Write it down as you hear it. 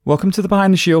Welcome to the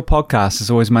Behind the Shield podcast.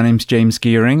 As always, my name's James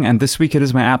Gearing, and this week it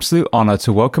is my absolute honor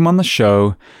to welcome on the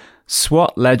show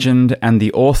SWAT legend and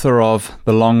the author of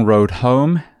The Long Road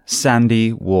Home,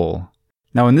 Sandy Wall.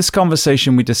 Now, in this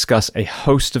conversation, we discuss a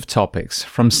host of topics,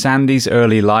 from Sandy's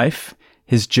early life,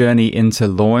 his journey into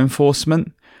law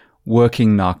enforcement,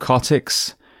 working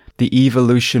narcotics, the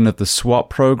evolution of the SWAT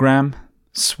program,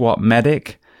 SWAT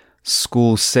medic,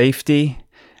 school safety,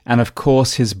 and of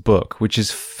course his book, which is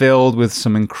filled with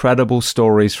some incredible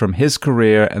stories from his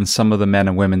career and some of the men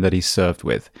and women that he served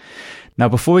with. Now,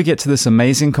 before we get to this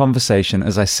amazing conversation,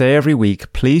 as I say every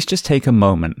week, please just take a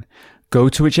moment, go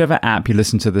to whichever app you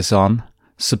listen to this on,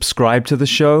 subscribe to the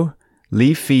show,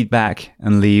 leave feedback,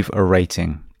 and leave a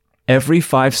rating. Every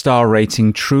 5-star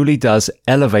rating truly does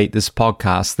elevate this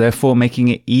podcast, therefore making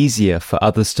it easier for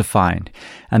others to find.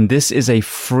 And this is a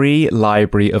free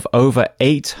library of over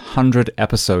 800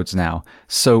 episodes now.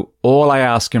 So all I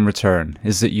ask in return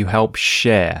is that you help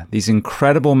share these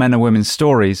incredible men and women's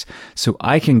stories so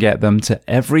I can get them to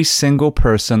every single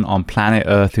person on planet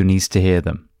Earth who needs to hear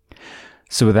them.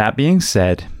 So with that being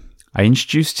said, I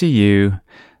introduce to you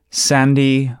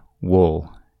Sandy Wall.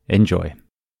 Enjoy.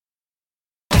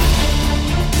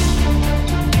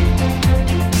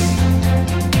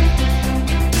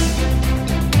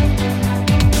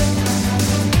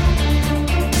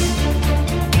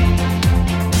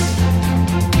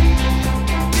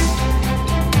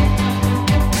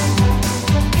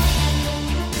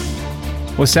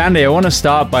 Well, Sandy, I want to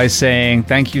start by saying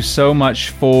thank you so much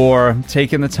for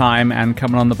taking the time and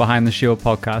coming on the Behind the Shield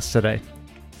podcast today.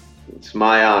 It's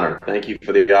my honor. Thank you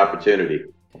for the opportunity.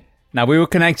 Now, we were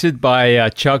connected by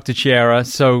Chuck Teixeira,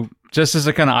 so just as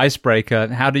a kind of icebreaker,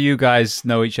 how do you guys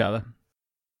know each other?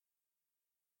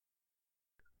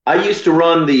 I used to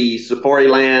run the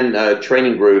Safariland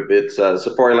training group. It's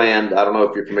Safariland. I don't know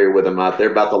if you're familiar with them.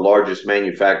 They're about the largest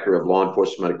manufacturer of law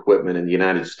enforcement equipment in the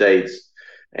United States.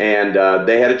 And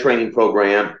they had a training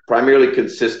program, primarily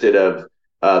consisted of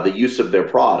the use of their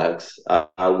products,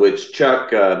 which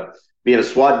Chuck, being a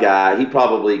SWAT guy, he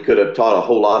probably could have taught a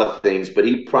whole lot of things, but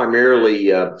he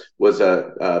primarily was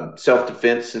a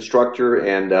self-defense instructor.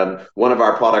 And one of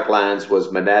our product lines was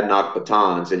Monadnock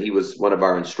batons, and he was one of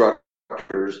our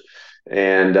instructors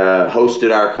and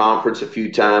hosted our conference a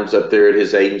few times up there at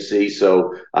his agency.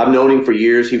 So I've known him for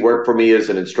years. He worked for me as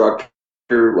an instructor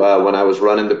when I was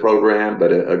running the program,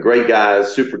 but a great guy,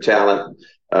 super talent.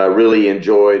 Really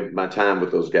enjoyed my time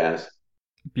with those guys.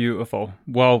 Beautiful.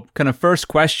 Well, kind of first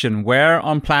question, where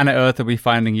on planet Earth are we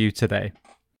finding you today?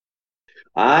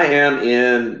 I am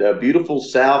in beautiful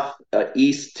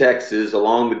southeast Texas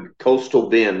along the coastal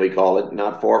bend, we call it,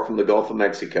 not far from the Gulf of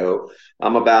Mexico.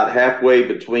 I'm about halfway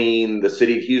between the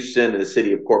city of Houston and the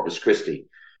city of Corpus Christi,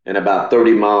 and about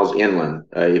 30 miles inland,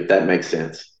 if that makes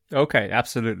sense. Okay,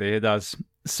 absolutely, it does.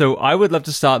 So I would love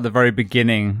to start at the very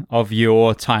beginning of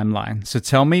your timeline. So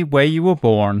tell me where you were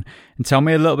born and tell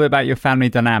me a little bit about your family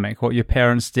dynamic, what your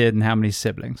parents did and how many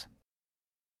siblings.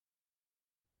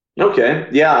 Okay.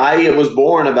 Yeah, I was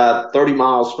born about 30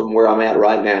 miles from where I'm at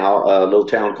right now, a little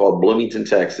town called Bloomington,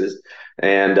 Texas,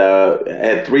 and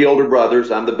had 3 older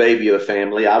brothers. I'm the baby of the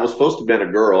family. I was supposed to have been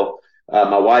a girl.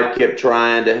 My wife kept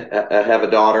trying to have a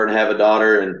daughter,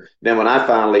 and then when I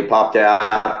finally popped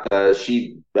out,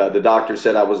 the doctor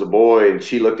said I was a boy, and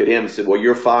she looked at him and said, "Well,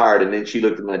 you're fired." And then she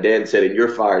looked at my dad and said, "And you're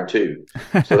fired too."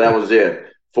 So that was it.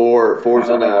 Four's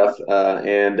enough.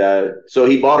 So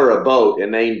he bought her a boat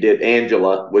and named it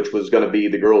Angela, which was going to be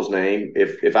the girl's name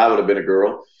if I would have been a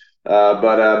girl.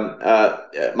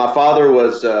 But my father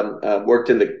was worked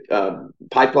in the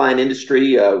pipeline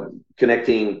industry,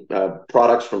 connecting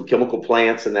products from chemical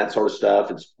plants and that sort of stuff.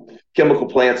 It's chemical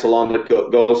plants along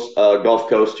the Gulf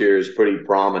Coast here is pretty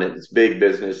prominent. It's big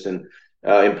business and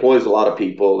employs a lot of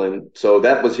people. And so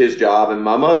that was his job. And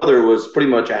my mother was pretty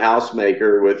much a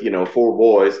housemaker with, 4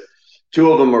 boys.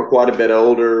 2 of them were quite a bit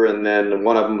older, and then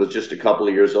one of them was just a couple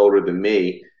of years older than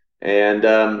me. And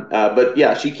but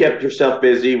yeah, she kept herself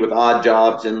busy with odd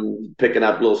jobs and picking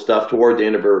up little stuff. Toward the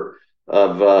end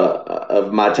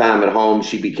of my time at home,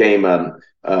 she became a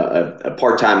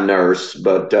part-time nurse.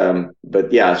 But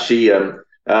yeah, she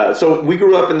so we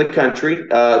grew up in the country,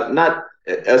 not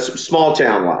a small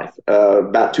town life,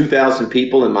 about 2,000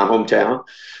 people in my hometown.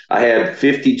 I had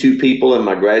 52 people in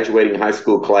my graduating high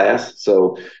school class,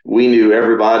 so we knew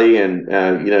everybody and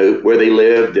where they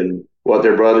lived and what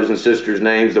their brothers and sisters'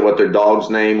 names and what their dog's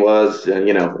name was. And,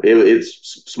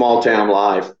 it's small town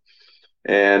life.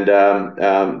 And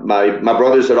my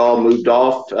brothers had all moved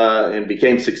off and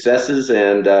became successes.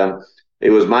 And it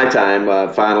was my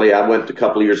time. Finally, I went to a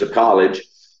couple of years of college.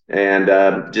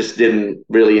 and just didn't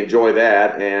really enjoy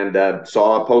that. And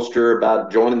saw a poster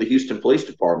about joining the Houston Police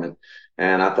Department,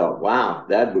 and I thought, wow,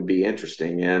 that would be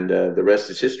interesting. And the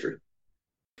rest is history.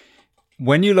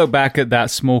 When you look back at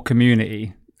that small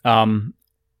community,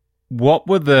 what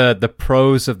were the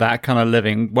pros of that kind of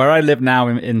living? Where I live now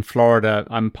in Florida,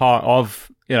 I'm part of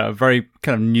a very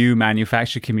kind of new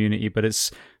manufactured community, but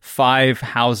it's 5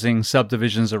 housing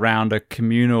subdivisions around a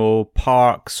communal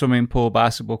park, swimming pool,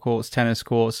 basketball courts, tennis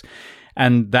courts.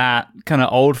 And that kind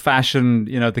of old fashioned,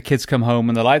 the kids come home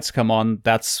and the lights come on,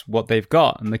 that's what they've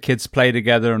got. And the kids play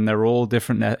together and they're all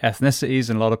different ethnicities,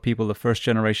 and a lot of people are first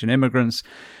generation immigrants.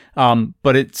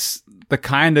 But it's the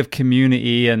kind of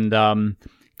community and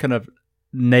kind of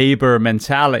neighbor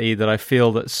mentality that I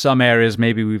feel that some areas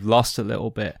maybe we've lost a little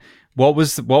bit. What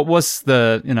was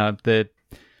the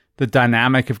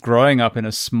dynamic of growing up in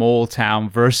a small town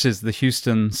versus the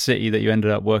Houston city that you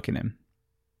ended up working in?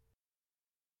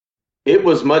 It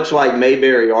was much like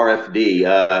Mayberry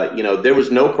RFD. There was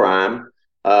no crime.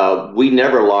 We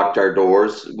never locked our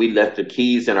doors. We left the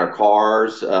keys in our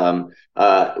cars.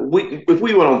 If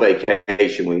we went on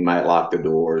vacation, we might lock the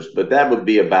doors, but that would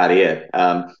be about it.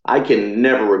 I can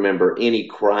never remember any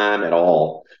crime at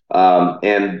all. You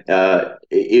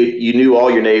knew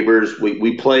all your neighbors.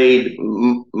 We played.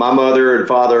 My mother and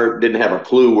father didn't have a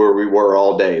clue where we were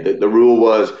all day. The rule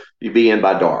was you be in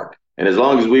by dark. And as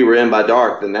long as we were in by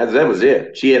dark, then that was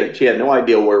it. She had no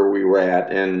idea where we were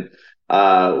at. And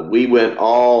we went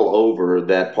all over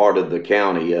that part of the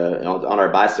county on our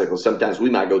bicycles. Sometimes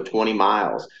we might go 20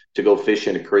 miles to go fish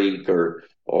in a creek or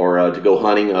to go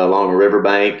hunting along a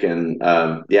riverbank. And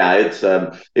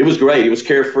it was great. It was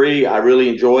carefree. I really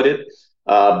enjoyed it.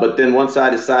 But then once I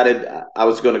decided I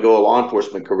was going to go a law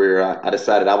enforcement career, I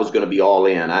decided I was going to be all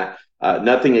in.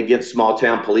 Nothing against small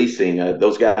town policing.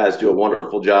 Those guys do a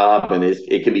wonderful job, and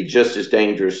it can be just as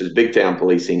dangerous as big town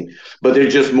policing, but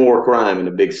there's just more crime in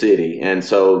a big city. And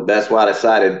so that's why I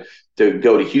decided to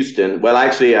go to Houston. Well,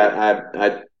 actually,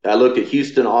 I looked at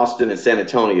Houston, Austin, and San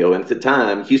Antonio. And at the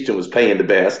time, Houston was paying the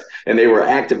best, and they were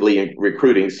actively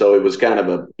recruiting. So it was kind of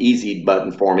an easy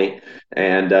button for me.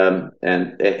 And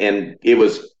it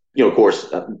was, of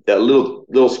course, a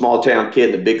little small town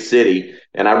kid in a big city.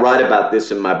 And I write about this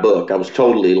in my book. I was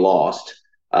totally lost.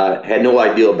 Had no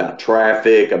idea about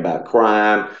traffic, about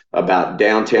crime, about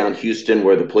downtown Houston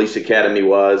where the police academy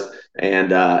was.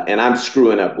 And I'm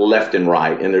screwing up left and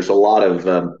right. And there's a lot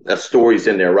of stories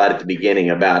in there right at the beginning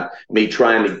about me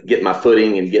trying to get my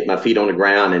footing and get my feet on the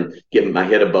ground and get my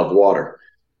head above water.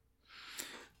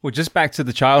 Well, just back to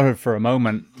the childhood for a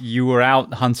moment. You were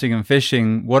out hunting and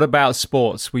fishing. What about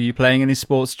sports? Were you playing any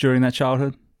sports during that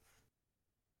childhood?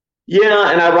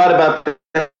 Yeah, and I write about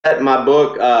that in my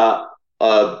book.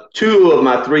 2 of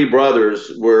my 3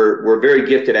 brothers were very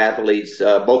gifted athletes.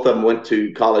 Both of them went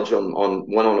to college on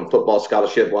one on a football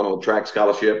scholarship, one on a track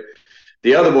scholarship.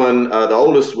 The other one, the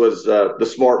oldest, was the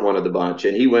smart one of the bunch,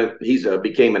 and he's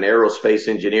became an aerospace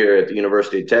engineer at the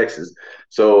University of Texas.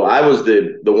 So I was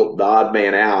the odd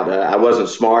man out. I wasn't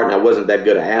smart and I wasn't that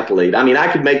good an athlete. I mean,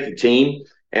 I could make the team,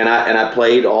 and I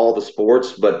played all the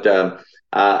sports, but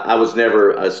I was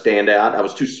never a standout. I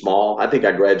was too small. I think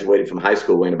I graduated from high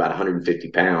school weighing about 150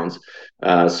 pounds.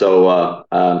 I was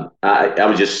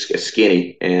just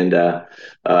skinny. And but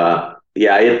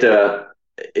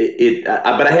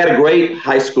I had a great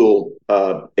high school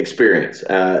experience.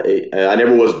 I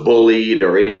never was bullied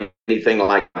or anything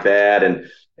like that. And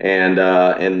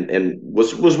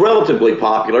was relatively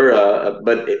popular,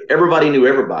 but everybody knew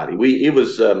everybody.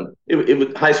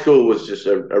 High school was just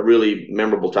a really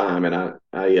memorable time, and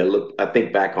I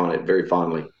think back on it very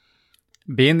fondly.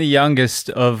 Being the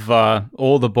youngest of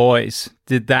all the boys,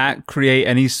 did that create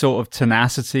any sort of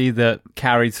tenacity that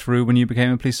carried through when you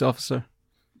became a police officer?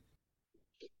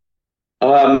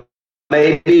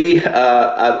 Maybe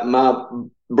my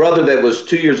brother that was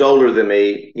 2 years older than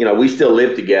me, we still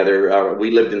lived together.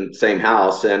 We lived in the same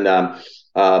house, and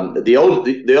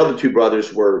the other 2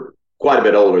 brothers were quite a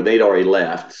bit older. They'd already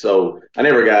left, so I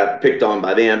never got picked on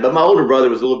by them. But my older brother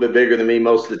was a little bit bigger than me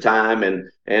most of the time, and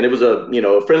it was a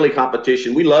friendly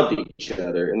competition. We loved each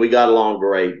other and we got along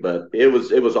great, but it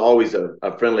was always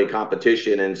a friendly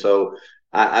competition. And so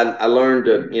I learned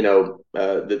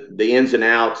the ins and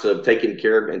outs of taking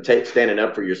care of and standing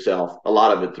up for yourself. A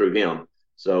lot of it through him.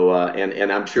 So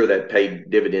and I'm sure that paid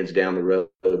dividends down the road.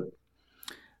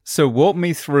 So walk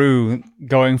me through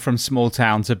going from small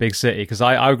town to big city, because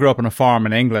I grew up on a farm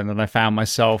in England, and I found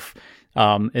myself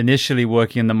initially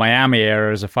working in the Miami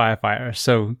area as a firefighter.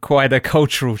 So quite a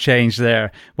cultural change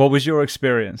there. What was your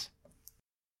experience?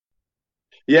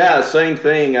 Yeah, same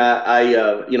thing.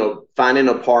 Find an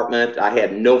apartment. I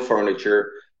had no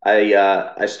furniture.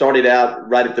 I started out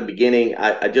right at the beginning.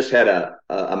 I just had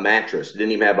a mattress.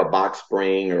 Didn't even have a box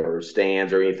spring or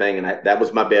stands or anything, and that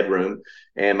was my bedroom.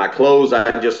 And my clothes,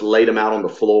 I just laid them out on the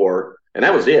floor, and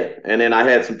that was it. And then I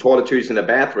had some toiletries in the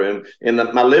bathroom. In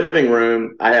my living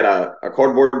room, I had a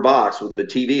cardboard box with the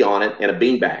TV on it and a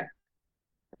beanbag,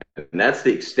 and that's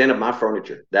the extent of my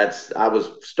furniture. I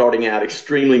was starting out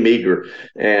extremely meager,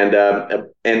 and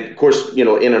of course,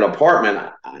 in an apartment,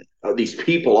 these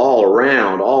people all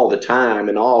around all the time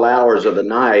and all hours of the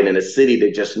night in a city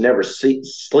that just never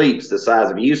sleeps, the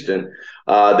size of Houston.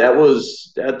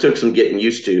 That took some getting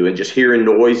used to, and just hearing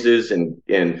noises, and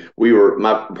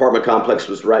my apartment complex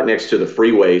was right next to the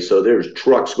freeway, so there's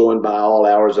trucks going by all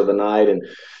hours of the night, and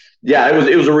yeah,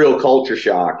 it was a real culture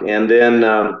shock. And then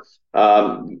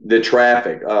the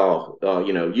traffic.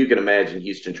 You can imagine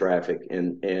Houston traffic,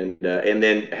 and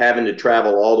then having to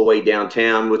travel all the way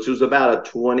downtown, which was about a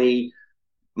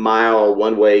 20-mile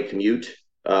one way commute,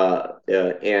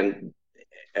 and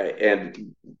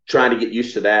trying to get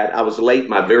used to that. I was late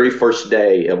my very first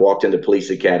day. I walked into police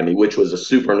academy, which was a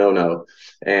super no-no,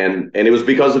 and it was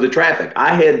because of the traffic.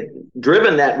 I had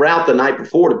driven that route the night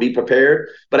before to be prepared,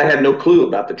 but I had no clue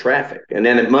about the traffic. And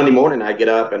then at Monday morning, I get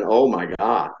up and oh my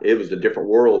God, it was a different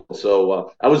world.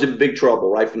 So I was in big trouble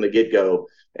right from the get-go,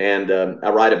 and I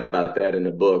write about that in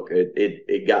the book.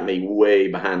 It got me way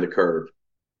behind the curve.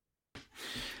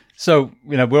 So,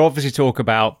 we'll obviously talk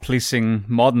about policing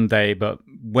modern day, but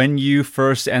when you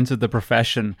first entered the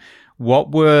profession,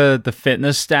 what were the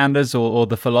fitness standards or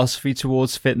the philosophy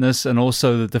towards fitness, and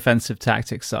also the defensive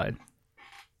tactics side?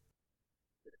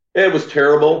 It was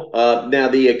terrible. Now,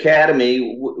 the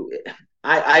academy,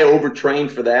 I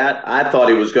overtrained for that. I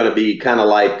thought it was going to be kind of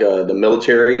like the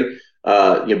military,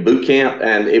 boot camp,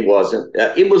 and it wasn't.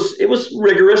 It was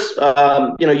rigorous.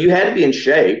 You had to be in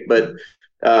shape, but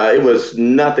it was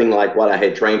nothing like what I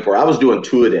had trained for. I was doing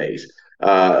 2-a-days,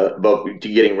 but to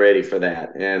getting ready for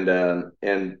that,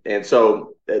 and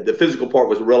so the physical part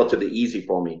was relatively easy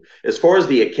for me. As far as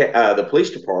the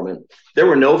police department, there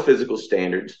were no physical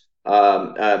standards.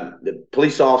 The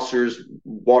police officers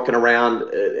walking around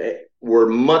were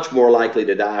much more likely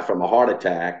to die from a heart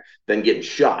attack than getting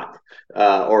shot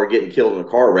or getting killed in a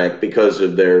car wreck because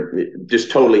of their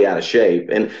just totally out of shape.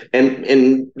 And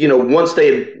once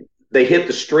they hit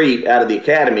the street out of the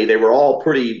academy, they were all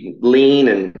pretty lean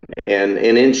and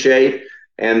in shape.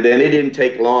 And then it didn't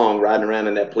take long riding around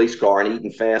in that police car and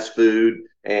eating fast food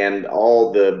and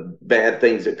all the bad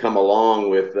things that come along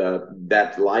with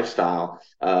that lifestyle.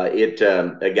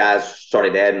 The guys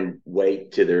started adding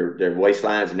weight to their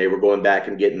waistlines, and they were going back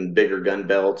and getting bigger gun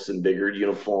belts and bigger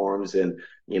uniforms. And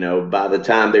by the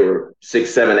time they were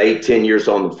 6, 7, 8, 10 years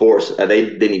on the force, they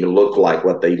didn't even look like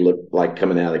what they looked like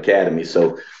coming out of the academy.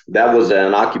 So that was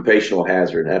an occupational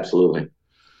hazard, absolutely.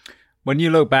 When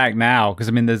you look back now, because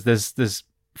there's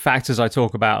factors I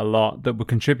talk about a lot that would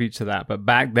contribute to that, but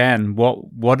back then,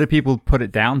 what did people put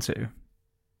it down to?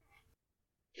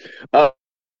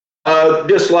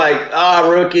 Just like,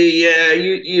 rookie, yeah,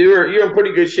 you're in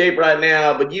pretty good shape right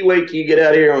now, but you wait till you get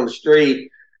out here on the street.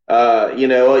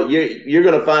 You're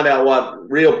going to find out what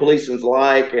real policing's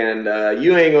like, and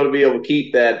you ain't going to be able to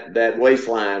keep that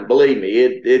waistline. Believe me,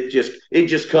 it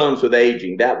just comes with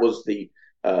aging. That was the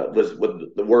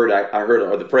word I heard,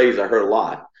 or the phrase I heard a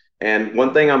lot. And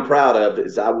one thing I'm proud of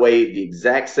is I weighed the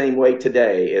exact same weight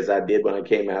today as I did when I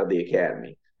came out of the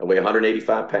academy. I weigh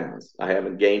 185 pounds. I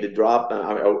haven't gained a pound.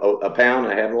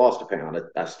 I haven't lost a pound.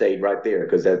 I stayed right there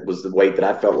because that was the weight that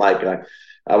I felt like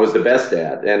I was the best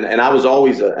at. And I was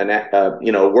always a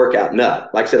workout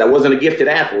nut. Like I said, I wasn't a gifted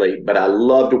athlete, but I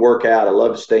love to work out. I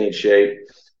love to stay in shape.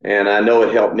 And I know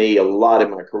it helped me a lot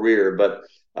in my career. But,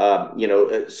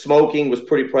 smoking was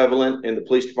pretty prevalent in the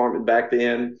police department back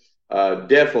then.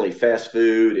 Definitely fast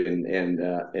food, and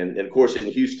of course in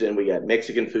Houston we got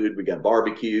Mexican food, we got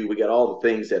barbecue, we got all the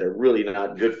things that are really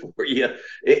not good for you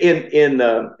in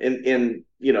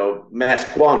mass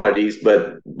quantities,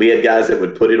 but we had guys that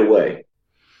would put it away.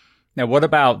 Now, what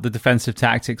about the defensive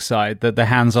tactics side, the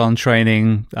hands-on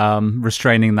training,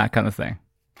 restraining, that kind of thing?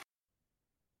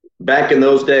 Back in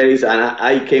those days, and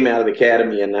I came out of the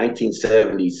academy in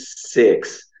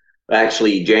 1976,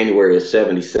 actually January of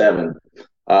 77.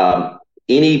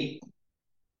 Any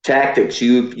tactics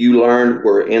you learned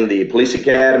were in the police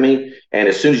academy, and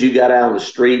as soon as you got out on the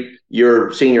street,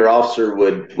 your senior officer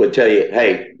would tell you,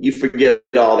 "Hey, you forget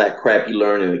all that crap you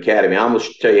learned in the academy. I'm going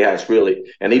to tell you how it's really."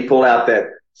 And he pulled out that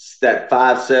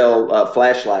 5-cell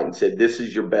flashlight and said, "This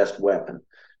is your best weapon."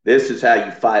 This is how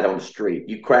you fight on the street.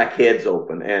 You crack heads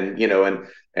open, and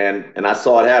and I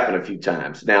saw it happen a few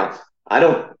times. Now,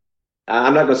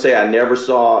 I'm not going to say I never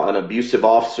saw an abusive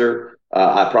officer.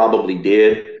 I probably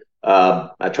did.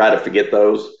 I try to forget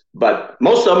those, but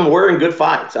most of them were in good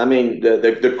fights. I mean,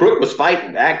 the crook was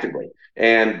fighting actively,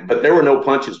 but there were no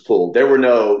punches pulled. There were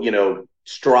no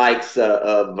strikes that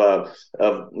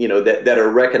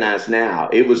are recognized now.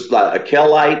 It was like a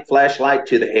Kel light, flashlight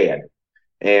to the head,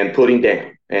 and putting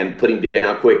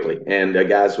down quickly. And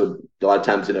guys would a lot of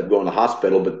times end up going to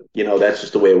hospital, but that's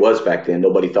just the way it was back then.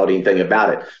 Nobody thought anything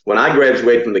about it. When I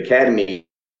graduated from the academy,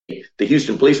 the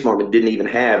Houston Police Department didn't even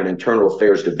have an internal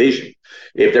affairs division.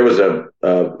 If there was a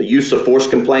use of force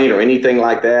complaint or anything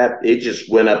like that, it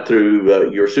just went up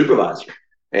through your supervisor.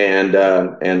 And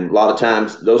a lot of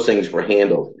times those things were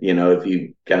handled, if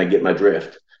you kind of get my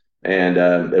drift. And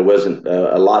there wasn't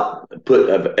a lot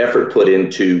of effort put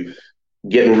into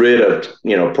getting rid of,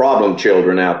 problem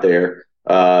children out there.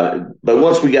 But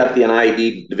once we got the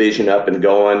NIED division up and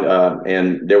going,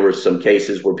 and there were some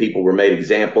cases where people were made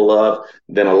example of,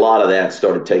 then a lot of that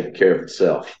started taking care of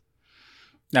itself.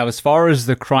 Now, as far as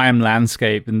the crime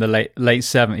landscape in the late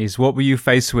 70s, what were you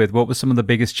faced with? What were some of the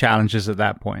biggest challenges at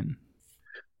that point?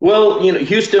 Well,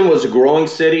 Houston was a growing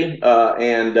city,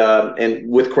 and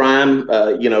with crime,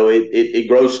 it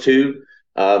grows too.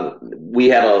 We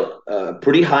had a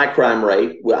pretty high crime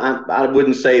rate. Well, I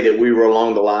wouldn't say that we were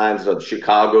along the lines of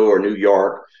Chicago or New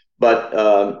York, but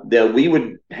that we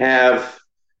would have,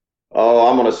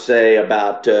 I'm going to say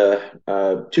about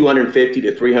 250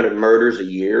 to 300 murders a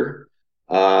year.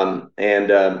 Most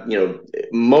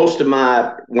of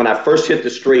when I first hit the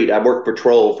street, I worked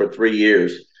patrol for 3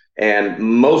 years. And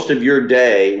most of your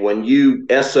day when you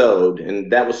SO'd,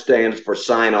 and that stands for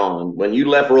sign on, when you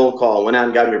left roll call, went out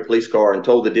and got in your police car and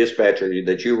told the dispatcher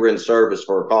that you were in service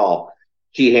for a call,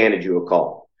 she handed you a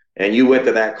call and you went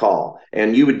to that call,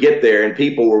 and you would get there and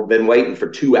people were been waiting for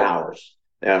 2 hours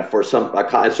for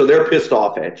so they're pissed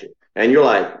off at you. And you're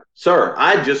like, sir,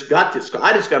 I just got this call.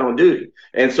 I just got on duty.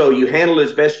 And so you handle it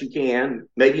as best you can,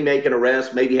 maybe make an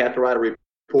arrest, maybe have to write a report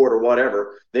or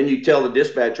whatever. Then you tell the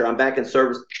dispatcher, I'm back in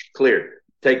service, cleared,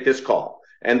 take this call.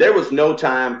 And there was no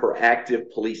time for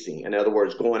active policing. In other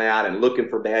words, going out and looking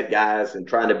for bad guys and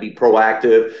trying to be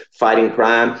proactive, fighting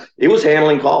crime. It was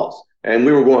handling calls. And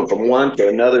we were going from one to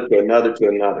another to another to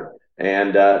another.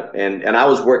 And I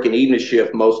was working evening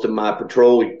shift most of my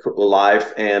patrol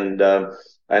life and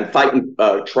fighting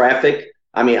traffic.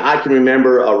 I mean, I can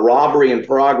remember a robbery in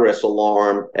progress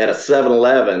alarm at a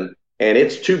 7-Eleven, and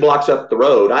it's 2 blocks up the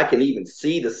road. I can even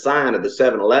see the sign of the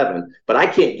 7-Eleven, but I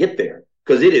can't get there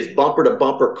because it is bumper to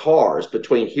bumper cars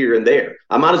between here and there.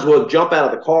 I might as well jump out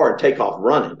of the car and take off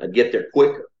running and get there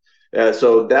quicker.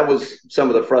 So that was some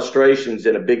of the frustrations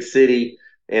in a big city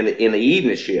in the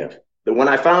evening shift. But when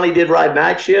I finally did ride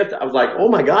night shift, I was like, oh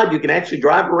my God, you can actually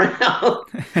drive around.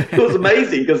 It was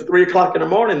amazing because 3 o'clock in the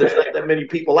morning, there's not that many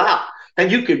people out,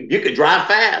 and you could drive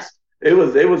fast. It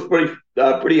was pretty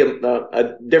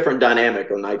a different dynamic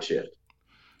on night shift.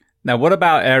 Now, what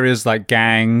about areas like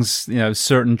gangs,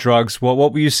 certain drugs?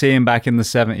 What were you seeing back in the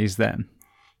 70s then?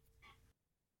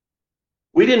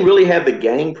 We didn't really have the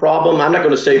gang problem. I'm not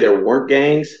going to say there weren't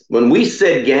gangs. When we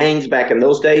said gangs back in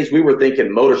those days, we were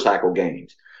thinking motorcycle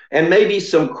gangs and maybe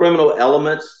some criminal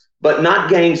elements, but not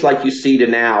gangs like you see to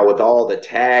now with all the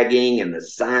tagging and the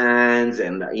signs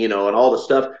and and all the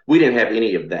stuff. We didn't have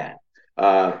any of that.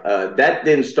 That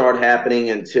didn't start happening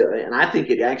until, and I think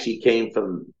it actually came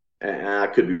from, I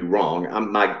could be wrong.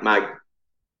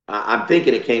 I'm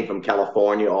thinking it came from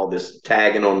California, all this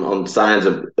tagging on signs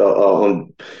of,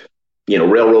 on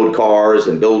railroad cars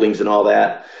and buildings and all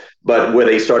that. But where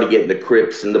they started getting the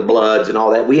Crips and the Bloods and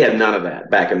all that, we had none of that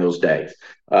back in those days.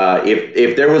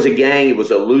 If there was a gang, it was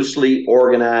a loosely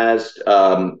organized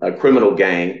a criminal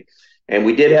gang. And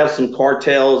we did have some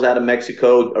cartels out of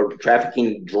Mexico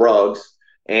trafficking drugs.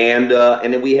 And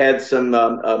then we had some,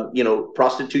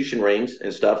 prostitution rings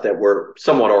and stuff that were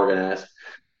somewhat organized.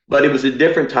 But it was a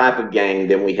different type of gang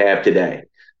than we have today.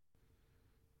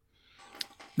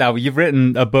 Now, you've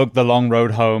written a book, The Long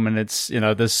Road Home, and it's,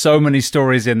 there's so many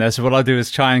stories in there. So what I'll do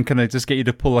is try and kind of just get you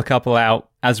to pull a couple out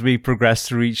as we progress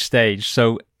through each stage.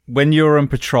 So when you're on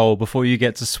patrol, before you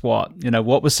get to SWAT,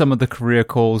 what were some of the career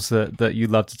calls that you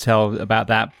love to tell about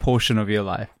that portion of your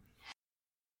life?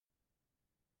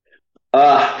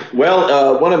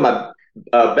 One of my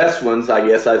best ones, I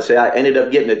guess I'd say, I ended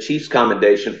up getting a Chiefs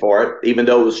commendation for it, even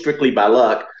though it was strictly by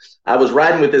luck. I was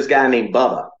riding with this guy named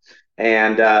Bubba.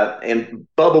 And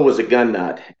Bubba was a gun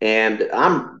nut, and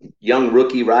I'm young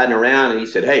rookie riding around, and he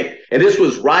said, hey, and this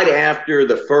was right after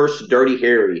the first Dirty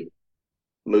Harry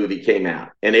movie came out,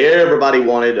 and everybody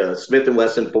wanted a Smith &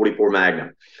 Wesson 44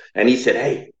 Magnum. And he said,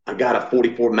 hey, I got a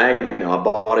 44 Magnum. I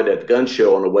bought it at the gun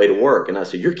show on the way to work. And I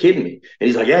said, you're kidding me. And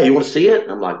he's like, yeah, you want to see it?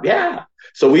 And I'm like, yeah.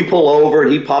 So we pull over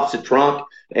and he pops the trunk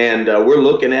and we're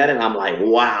looking at it. And I'm like,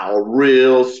 wow, a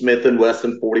real Smith &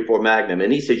 Wesson 44 Magnum.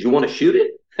 And he says, you want to shoot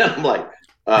it? And I'm like,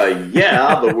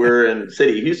 yeah, but we're in the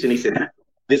city of Houston. He said,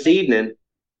 this evening,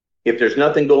 if there's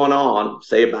nothing going on,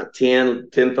 say about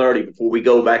 10:30 before we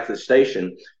go back to the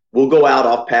station, we'll go out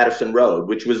off Patterson Road,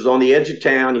 which was on the edge of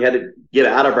town. You had to get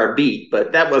out of our beat,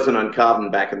 but that wasn't uncommon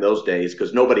back in those days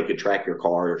because nobody could track your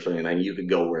car or something. You could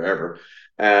go wherever.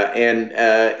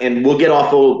 And we'll get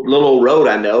off a little old road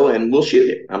I know, and we'll shoot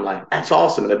it. I'm like, that's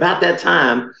awesome. And about that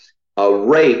time, a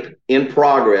rape in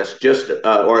progress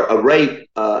or a rape,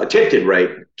 attempted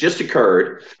rape just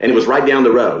occurred, and it was right down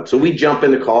the road. So we jump in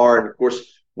the car, and of course,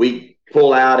 we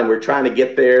pull out and we're trying to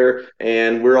get there,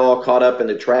 and we're all caught up in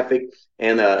the traffic.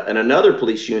 And another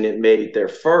police unit made it there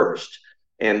first.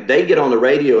 And they get on the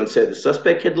radio and said the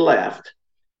suspect had left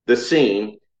the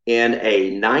scene in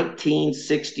a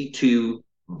 1962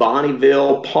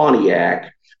 Bonneville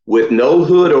Pontiac with no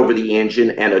hood over the engine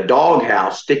and a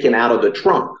doghouse sticking out of the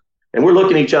trunk. And we're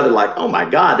looking at each other like, oh my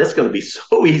God, that's going to be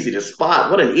so easy to spot.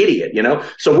 What an idiot, you know?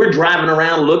 So we're driving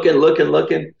around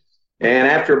looking. And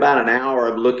after about an hour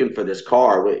of looking for this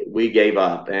car, we gave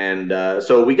up. And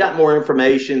so we got more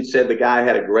information, said the guy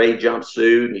had a gray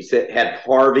jumpsuit, and he said had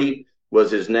Harvey was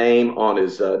his name on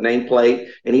his nameplate,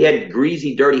 and he had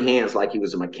greasy, dirty hands like he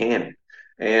was a mechanic.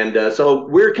 And so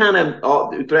we're kind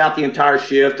of throughout the entire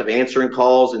shift of answering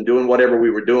calls and doing whatever we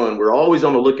were doing, we're always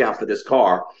on the lookout for this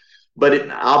car. But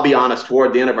I'll be honest,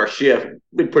 toward the end of our shift,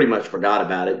 we pretty much forgot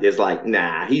about it. It's like,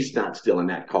 nah, he's not stealing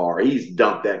that car. He's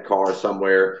dumped that car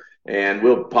somewhere. And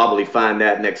we'll probably find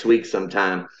that next week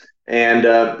sometime. And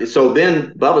so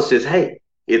then Bubba says, hey,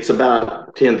 it's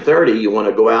about 10:30. You want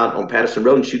to go out on Patterson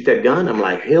Road and shoot that gun? I'm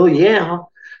like, hell yeah.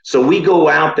 So we go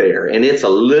out there, and it's a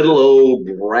little old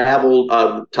gravel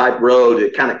type road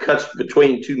that kind of cuts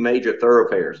between two major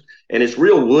thoroughfares. And it's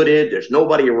real wooded. There's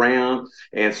nobody around.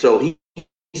 And so he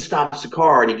stops the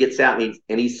car and he gets out and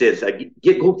he says,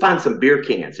 go find some beer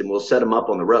cans and we'll set them up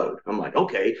on the road. I'm like,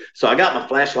 okay. So I got my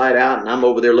flashlight out and I'm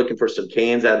over there looking for some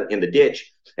cans out in the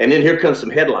ditch. And then here comes some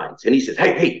headlights. And he says,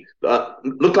 hey,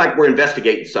 look like we're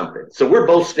investigating something. So we're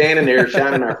both standing there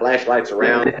shining our flashlights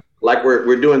around like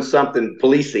we're doing something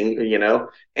policing, you know.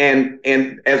 And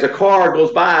as a car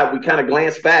goes by, we kind of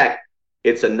glance back.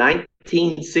 It's a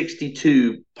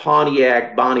 1962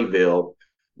 Pontiac Bonneville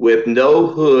with no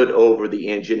hood over the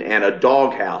engine and a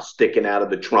doghouse sticking out of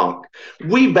the trunk.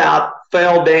 We about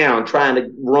fell down trying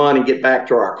to run and get back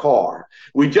to our car.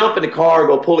 We jump in the car,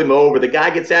 go pull him over. The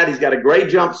guy gets out. He's got a gray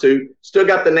jumpsuit, still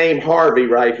got the name Harvey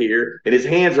right here, and his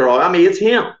hands are all, I mean, it's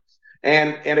him.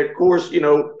 And of course, you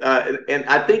know, and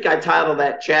I think I titled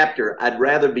that chapter, I'd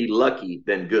rather be lucky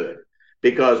than good,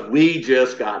 because we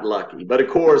just got lucky. But of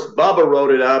course, Bubba wrote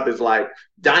it up as like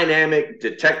dynamic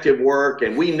detective work,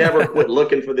 and we never quit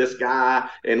looking for this guy.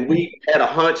 And we had a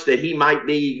hunch that he might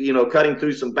be, you know, cutting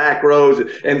through some back roads.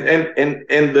 And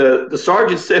the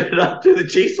sergeant sent it up to the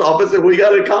chief's office, and we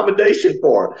got a commendation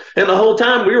for it. And the whole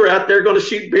time we were out there going to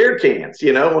shoot beer cans,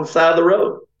 you know, on the side of the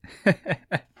road.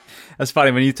 That's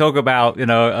funny when you talk about, you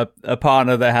know, a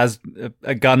partner that has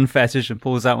a gun fetish and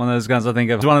pulls out one of those guns. I think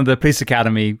of one of the Police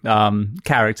Academy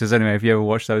characters. Anyway, if you ever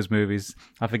watch those movies,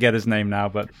 I forget his name now,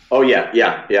 but oh yeah,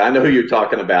 I know who you're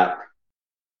talking about.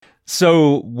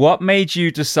 So, what made you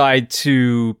decide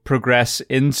to progress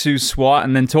into SWAT,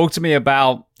 and then talk to me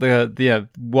about the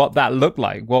what that looked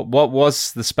like? What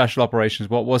was the special operations?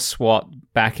 What was SWAT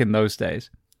back in those days?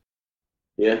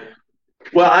 Yeah.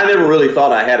 Well, I never really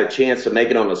thought I had a chance of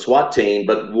making on the SWAT team,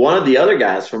 but one of the other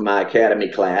guys from my academy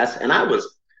class, and I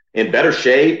was in better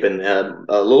shape and a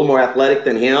little more athletic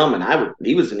than him, and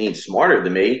he was even smarter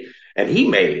than me, and he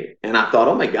made it. And I thought,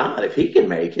 oh my God, if he can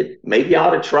make it, maybe I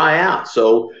ought to try out.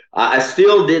 So I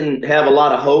still didn't have a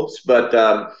lot of hopes, but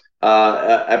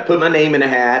I put my name in a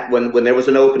hat when there was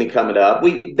an opening coming up.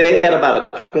 They had about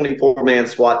a 24-man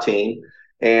SWAT team.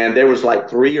 And there was like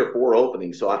 3 or 4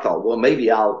 openings. So I thought, well, maybe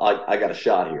I got a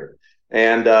shot here.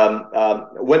 And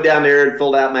went down there and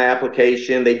filled out my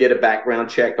application. They did a background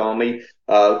check on me.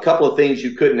 A couple of things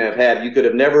you couldn't have had. You could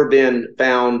have never been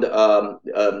found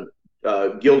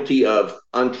guilty of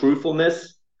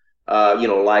untruthfulness, you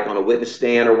know, like on a witness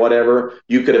stand or whatever.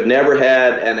 You could have never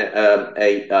had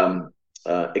an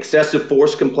excessive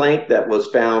force complaint that was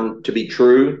found to be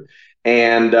true.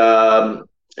 And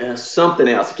something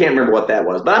else. I can't remember what that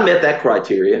was, but I met that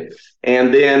criteria.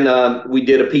 And then we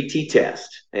did a PT test,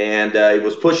 and it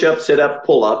was push-ups, sit-ups,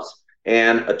 pull-ups.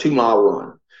 and a 2-mile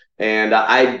run. And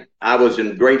I was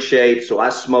in great shape, so I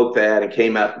smoked that and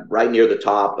came out right near the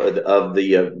top of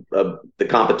the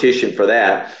competition for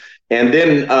that. And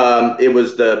then it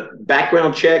was the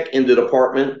background check in the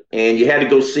department, and you had to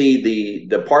go see the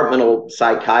departmental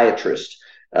psychiatrist.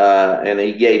 And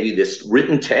he gave you this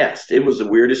written test. It was the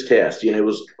weirdest test. It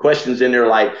was questions in there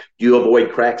like, do you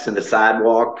avoid cracks in the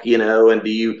sidewalk? And do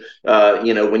you,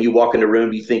 when you walk in the room,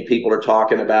 do you think people are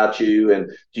talking about you? And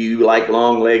do you like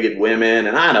long-legged women?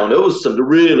 And I don't know, it was some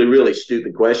really, really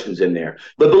stupid questions in there.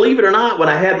 But believe it or not, when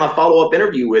I had my follow-up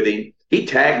interview with him, he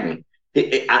tagged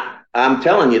me. I'm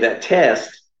telling you, that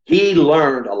test, he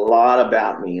learned a lot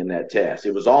about me in that test.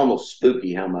 It was almost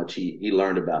spooky how much he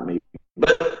learned about me.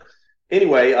 But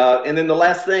anyway, and then the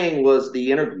last thing was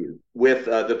the interview with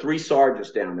the 3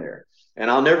 sergeants down there. And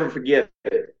I'll never forget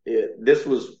it. This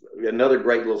was another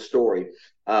great little story.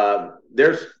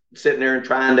 They're sitting there and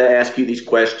trying to ask you these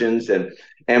questions.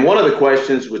 And one of the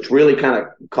questions, which really kind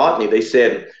of caught me, they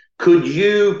said, could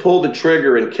you pull the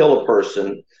trigger and kill a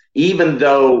person even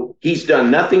though he's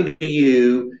done nothing to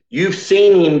you? You've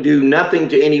seen him do nothing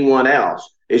to anyone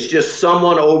else. It's just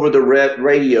someone over the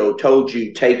radio told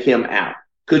you, take him out.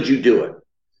 Could you do it?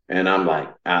 And I'm like,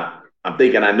 I'm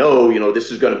thinking, I know,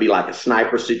 this is going to be like a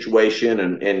sniper situation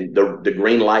and the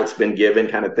green light's been given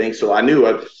kind of thing. So I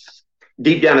knew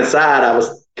deep down inside, I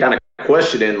was kind of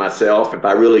questioning myself if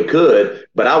I really could,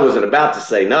 but I wasn't about to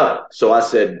say no. So I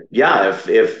said, yeah,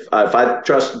 if I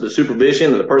trust the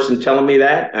supervision and the person telling me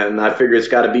that, and I figure it's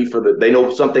got to be they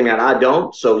know something that I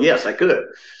don't. So yes, I could.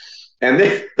 And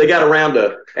then they got around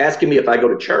to asking me if I go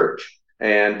to church.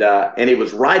 And it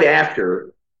was right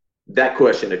after that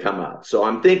question to come up. So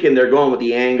I'm thinking they're going with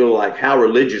the angle like, how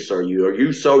religious are you? Are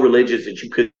you so religious that you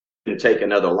couldn't take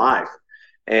another life?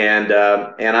 And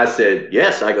I said,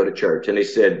 yes, I go to church. And they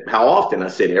said, how often? I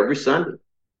said, every Sunday. And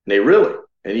they really,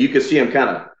 and you could see them kind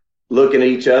of looking at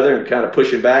each other and kind of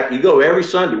pushing back. You go every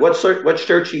Sunday. What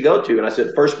church you go to? And I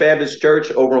said, First Baptist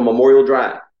Church over on Memorial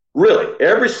Drive. Really?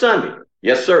 Every Sunday?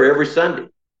 Yes, sir. Every Sunday.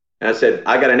 And I said,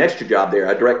 I got an extra job there.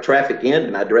 I direct traffic in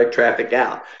and I direct traffic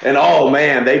out. And oh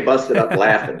man, they busted up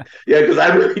laughing. Yeah, because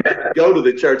I really didn't go to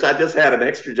the church. I just had an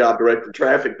extra job directing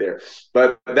traffic there.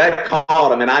 But that caught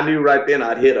them, and I knew right then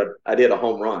I'd hit a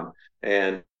home run.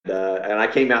 And I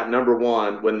came out number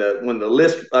one when the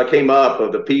list came up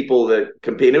of the people that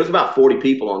competed. It was about 40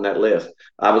 people on that list.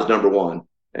 I was number one,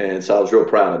 and so I was real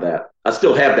proud of that. I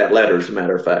still have that letter, as a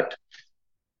matter of fact.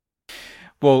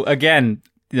 Well, again,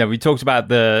 we talked about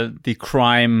the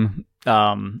crime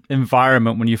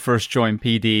environment when you first joined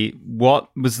PD. What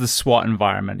was the SWAT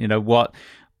environment? What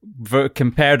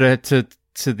compared to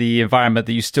the environment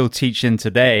that you still teach in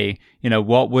today?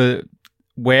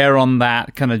 Where on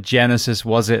that kind of genesis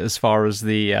was it as far as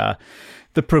the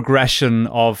progression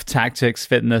of tactics,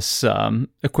 fitness,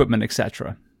 equipment,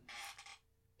 etc.?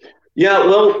 Yeah,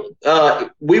 well,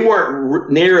 we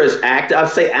weren't near as active. I'd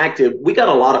say active. We got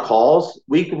a lot of calls.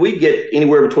 We get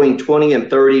anywhere between 20 and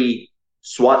 30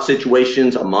 SWAT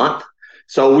situations a month.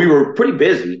 So we were pretty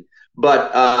busy,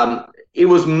 but it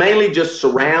was mainly just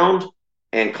surround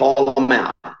and call them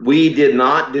out. We did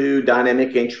not do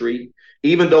dynamic entry.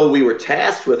 Even though we were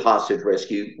tasked with hostage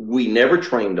rescue, we never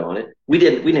trained on it. We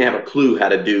didn't have a clue how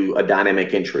to do a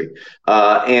dynamic entry.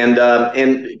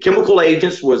 And chemical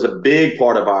agents was a big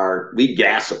part of we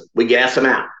gas them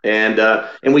out.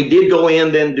 And we did go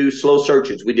in then do slow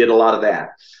searches. We did a lot of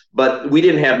that. But we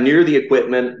didn't have near the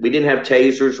equipment. We didn't have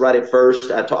tasers right at first.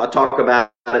 I talk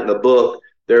about it in the book.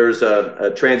 There's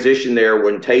a transition there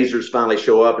when tasers finally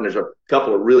show up, and there's a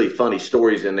couple of really funny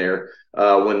stories in there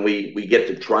when we get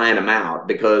to trying them out,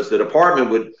 because the department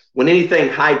would, when anything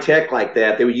high tech like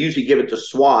that, they would usually give it to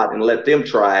SWAT and let them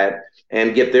try it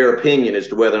and get their opinion as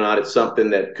to whether or not it's something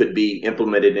that could be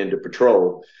implemented into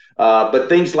patrol. But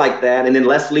things like that, and then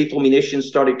less lethal munitions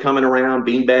started coming around,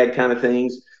 beanbag kind of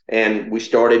things. And we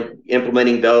started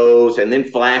implementing those, and then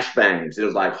flashbangs. It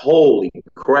was like, holy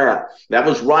crap. That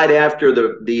was right after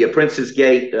the Princess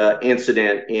Gate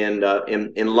incident in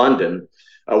London,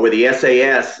 where the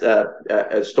SAS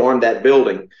stormed that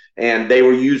building, and they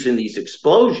were using these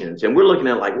explosions. And we're looking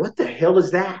at it like, what the hell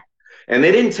is that? And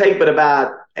they didn't take but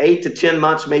about 8 to 10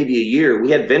 months, maybe a year.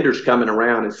 We had vendors coming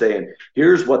around and saying,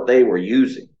 here's what they were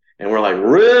using. And we're like,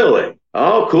 really?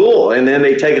 Oh, cool. And then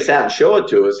they take us out and show it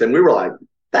to us. And we were like,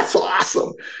 That's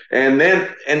awesome. And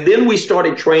then we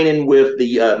started training with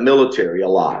the military a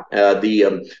lot.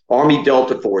 The Army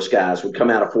Delta Force guys would come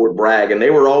out of Fort Bragg, and they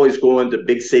were always going to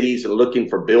big cities and looking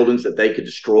for buildings that they could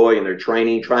destroy in their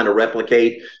training, trying to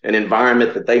replicate an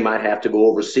environment that they might have to go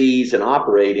overseas and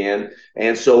operate in.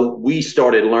 And so we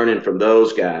started learning from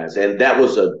those guys, and that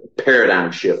was a paradigm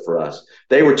shift for us.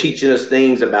 They were teaching us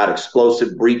things about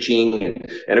explosive breaching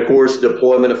and of course,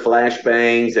 deployment of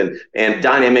flashbangs and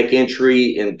dynamic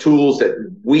entry and tools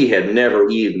that we had never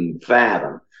even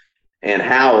fathomed, and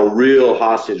how a real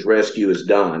hostage rescue is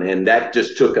done. And that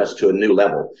just took us to a new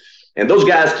level. And those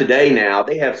guys today now,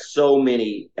 they have so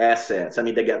many assets. I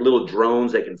mean, they got little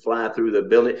drones that can fly through the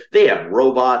building. They have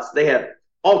robots. They have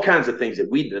all kinds of things that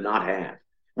we did not have.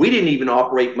 We didn't even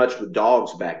operate much with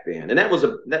dogs back then. And that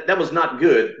was not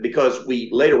good, because we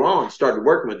later on started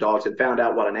working with dogs and found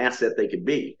out what an asset they could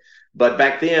be. But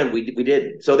back then we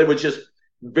didn't. So there was just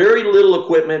very little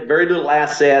equipment, very little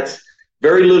assets,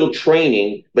 very little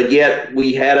training, but yet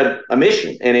we had a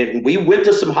mission. And we went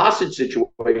to some hostage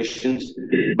situations,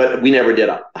 but we never did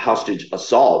a hostage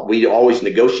assault. We always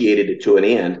negotiated it to an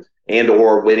end, and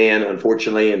or went in,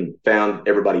 unfortunately, and found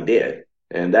everybody dead.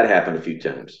 And that happened a few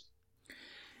times.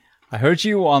 I heard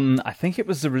you on, I think it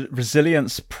was the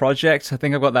Resilience Project. I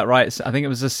think I've got that right. I think it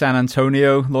was a San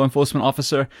Antonio law enforcement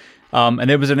officer. And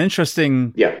it was an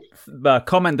interesting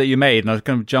comment that you made, and I was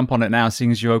going to jump on it now, seeing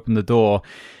as you opened the door.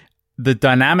 The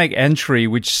dynamic entry,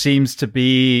 which seems to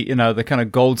be, the kind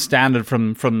of gold standard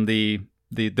from the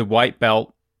white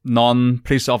belt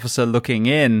non-police officer looking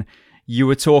in. You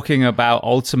were talking about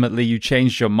ultimately you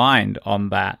changed your mind on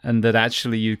that, and that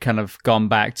actually you kind of gone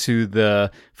back to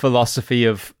the philosophy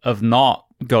of not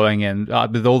going in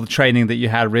with all the training that you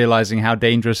had, realizing how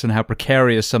dangerous and how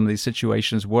precarious some of these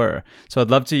situations were. So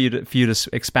I'd love for you to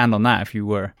expand on that if you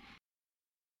were.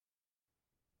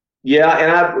 Yeah,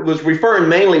 and I was referring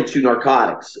mainly to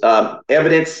narcotics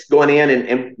evidence going in,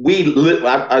 and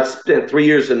I spent 3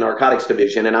 years in the narcotics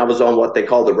division, and I was on what they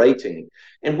call the Ray team,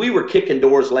 and we were kicking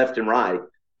doors left and right,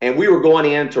 and we were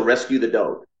going in to rescue the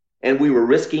dope, and we were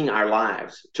risking our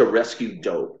lives to rescue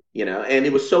dope, and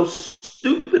it was so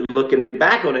stupid looking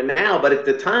back on it now, but at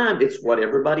the time, it's what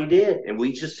everybody did, and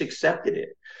we just accepted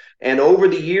it. And over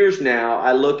the years now,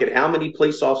 I look at how many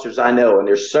police officers I know, and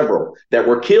there's several that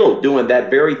were killed doing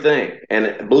that very thing.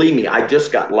 And believe me, I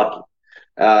just got lucky.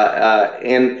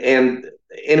 And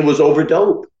it was over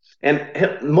dope. And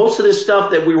most of this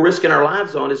stuff that we're risking our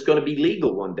lives on is going to be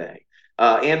legal one day.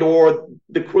 And or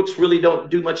the crooks really don't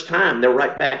do much time. They're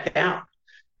right back out.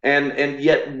 And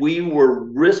yet we were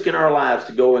risking our lives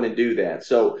to go in and do that.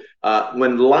 So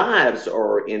when lives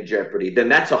are in jeopardy, then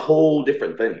that's a whole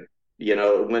different thing.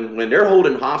 When they're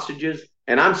holding hostages,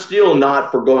 and I'm still not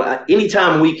for going,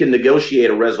 anytime we can negotiate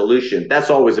a resolution,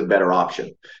 that's always a better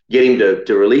option. Getting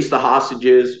to release the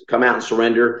hostages, come out and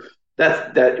surrender,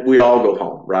 that we all go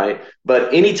home, right?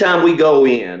 But anytime we go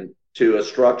in to a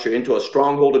structure, into a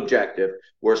stronghold objective,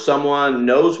 where someone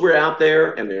knows we're out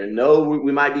there and they know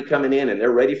we might be coming in and they're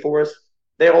ready for us,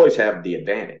 they always have the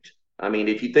advantage. I mean,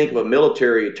 if you think of a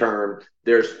military term,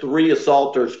 there's 3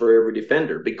 assaulters for every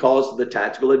defender, because of the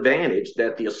tactical advantage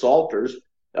that the assaulters,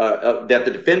 that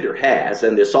the defender has,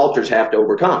 and the assaulters have to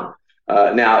overcome.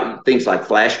 Now, things like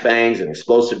flashbangs and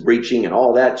explosive breaching and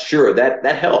all that, sure,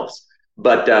 that helps.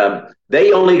 But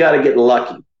they only got to get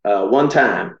lucky one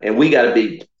time, and we got to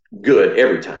be good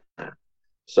every time.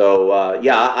 So,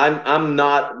 I'm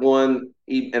not one,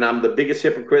 and I'm the biggest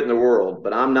hypocrite in the world,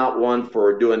 but I'm not one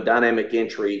for doing dynamic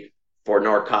entry for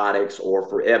narcotics or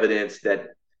for evidence that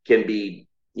can be,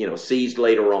 seized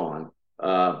later on.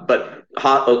 But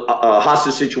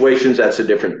hostage situations, that's a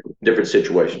different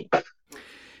situation.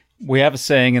 We have a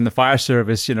saying in the fire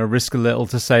service, risk a little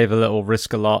to save a little,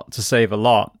 risk a lot to save a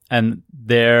lot. And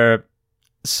there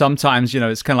sometimes,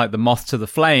 it's kind of like the moth to the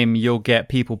flame. You'll get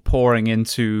people pouring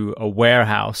into a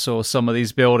warehouse or some of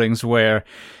these buildings where,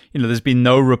 there's been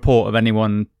no report of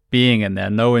anyone being in there,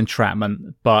 no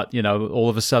entrapment, but all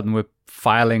of a sudden we're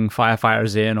filing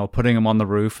firefighters in or putting them on the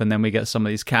roof, and then we get some of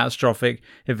these catastrophic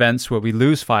events where we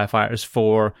lose firefighters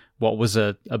for what was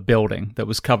a building that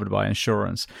was covered by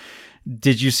insurance.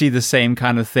 Did you see the same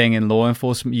kind of thing in law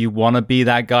enforcement? You want to be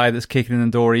that guy that's kicking in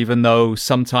the door, even though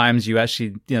sometimes you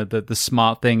actually, the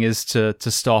smart thing is to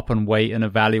stop and wait and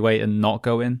evaluate and not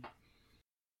go in?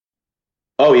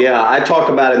 Oh, yeah. I talk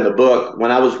about in the book,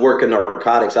 when I was working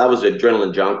narcotics, I was an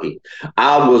adrenaline junkie.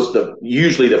 I was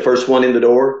usually the first one in the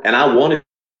door, and I wanted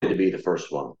to be the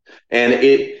first one. And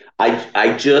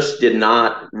I just did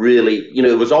not really,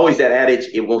 it was always that adage,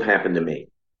 it won't happen to me,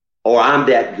 or I'm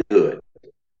that good.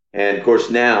 And of course,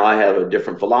 now I have a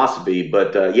different philosophy.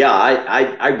 But yeah,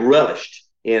 I relished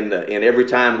in every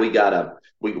time we got a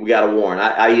warrant.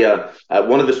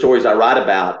 One of the stories I write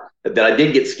about that I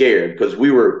did get scared because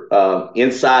we were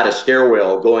inside a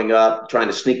stairwell going up, trying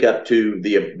to sneak up to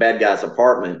the bad guy's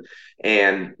apartment,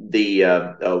 and the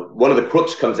one of the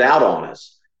crooks comes out on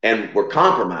us, and we're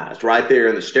compromised right there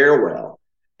in the stairwell.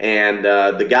 And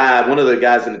one of the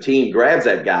guys in the team grabs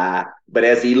that guy, but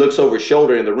as he looks over his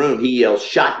shoulder in the room, he yells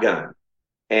shotgun.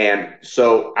 And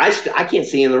so I can't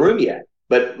see in the room yet.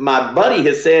 But my buddy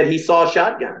has said he saw a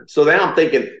shotgun. So now I'm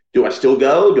thinking, do I still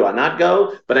go? Do I not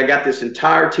go? But I got this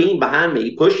entire team behind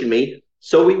me pushing me.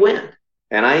 So we went.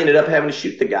 And I ended up having to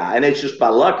shoot the guy. And it's just by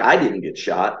luck I didn't get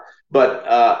shot. But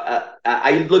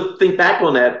think back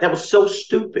on that. That was so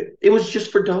stupid. It was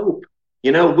just for dope.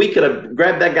 You know, we could have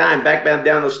grabbed that guy and back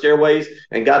down those stairways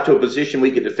and got to a position we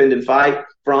could defend and fight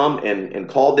from and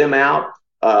called them out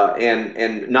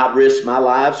and not risk my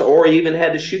lives or even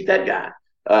had to shoot that guy.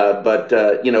 But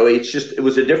it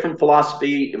was a different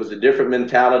philosophy. It was a different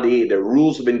mentality. The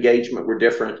rules of engagement were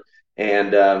different.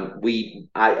 And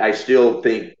I still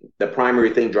think the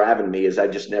primary thing driving me is I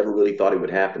just never really thought it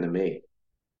would happen to me.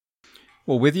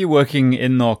 Well, with you working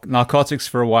in narcotics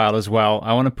for a while as well,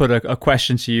 I want to put a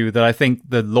question to you that I think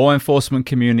the law enforcement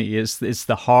community is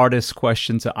the hardest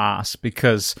question to ask,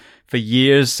 because for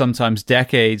years, sometimes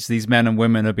decades, these men and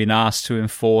women have been asked to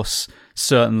enforce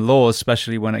certain laws,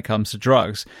 especially when it comes to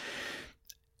drugs.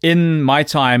 In my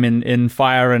time in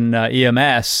fire and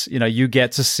EMS, you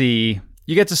get to see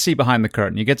behind the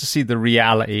curtain. You get to see the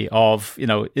reality of,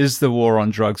 is the war on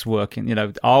drugs working?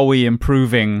 Are we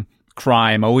improving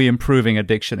crime? Are we improving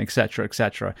addiction, et cetera, et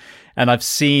cetera? And I've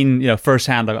seen,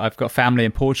 firsthand, I've got family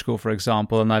in Portugal, for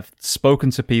example, and I've spoken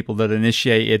to people that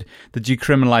initiated the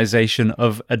decriminalization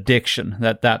of addiction.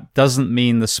 That doesn't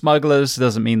mean the smugglers,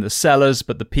 doesn't mean the sellers,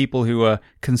 but the people who are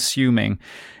consuming,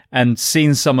 and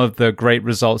seen some of the great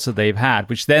results that they've had,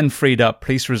 which then freed up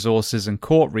police resources and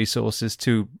court resources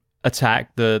to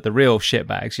attack the real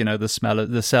shitbags,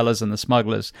 the sellers and the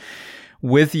smugglers.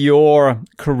 With your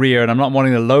career, and I'm not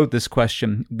wanting to load this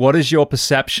question, what is your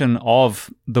perception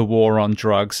of the war on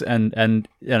drugs? And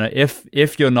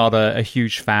if you're not a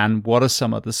huge fan, what are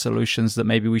some of the solutions that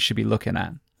maybe we should be looking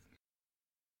at?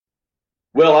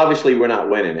 Well, obviously, we're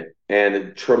not winning it, and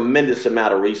a tremendous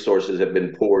amount of resources have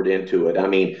been poured into it. I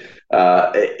mean,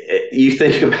 you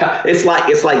think about it's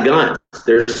like guns.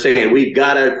 They're saying we've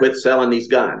got to quit selling these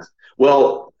guns.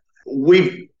 Well,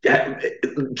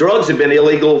 drugs have been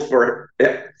illegal for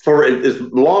as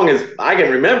long as I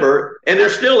can remember, and they're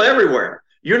still everywhere.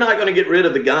 You're not going to get rid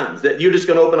of the guns. That you're just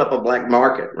going to open up a black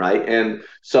market, right? And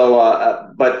so,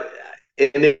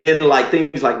 like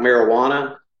things like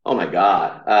marijuana. Oh my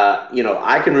God!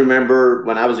 I can remember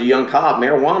when I was a young cop,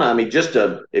 marijuana. I mean,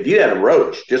 if you had a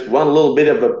roach, just one little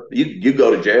bit of you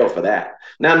go to jail for that.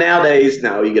 Nowadays,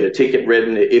 you get a ticket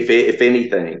written if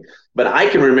anything. But I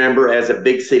can remember as a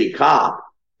big city cop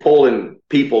pulling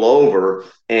people over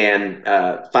and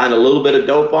find a little bit of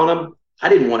dope on them. I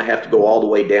didn't want to have to go all the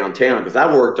way downtown because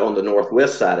I worked on the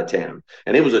northwest side of town,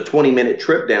 and it was a 20-minute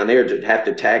trip down there to have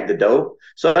to tag the dope.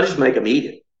 So I just make them eat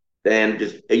it. Then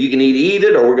just you can eat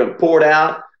it, or we're going to pour it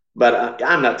out. But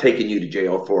I'm not taking you to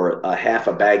jail for a half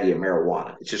a baggie of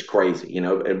marijuana. It's just crazy,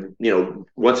 And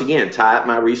once again, tie up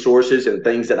my resources and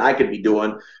things that I could be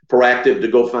doing proactive to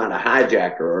go find a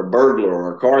hijacker or a burglar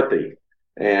or a car thief.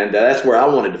 And that's where I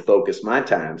wanted to focus my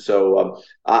time. So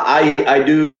I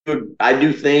do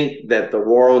think that the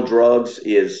war on drugs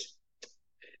it's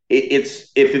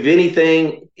if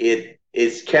anything,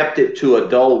 it's kept it to a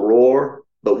dull roar.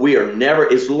 But we are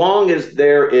never, as long as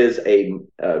there is a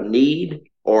need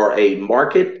or a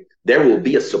market, there will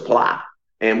be a supply,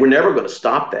 and we're never going to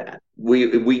stop that.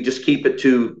 We just keep it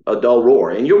to a dull roar.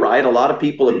 And you're right, a lot of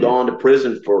people have gone to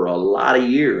prison for a lot of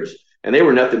years, and they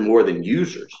were nothing more than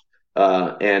users.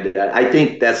 And I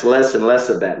think that's less and less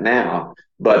of that now.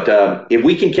 But if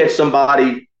we can catch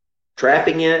somebody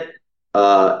trafficking it,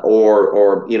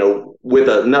 or with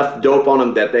enough dope on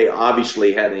them that they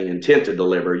obviously had the intent to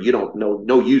deliver,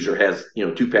 no user has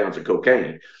 2 pounds of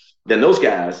cocaine, then those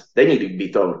guys, they need to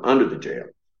be thrown under the jail.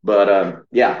 But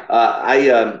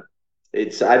I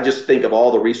just think of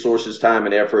all the resources, time,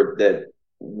 and effort that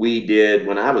we did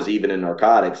when I was even in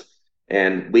narcotics,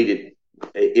 and we did.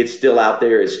 It's still out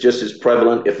there. It's just as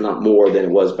prevalent, if not more, than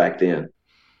it was back then.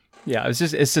 Yeah,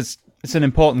 it's an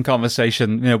important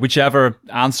conversation, whichever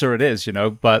answer it is,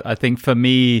 But I think for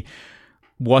me,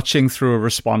 watching through a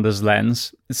responder's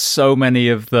lens, so much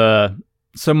of the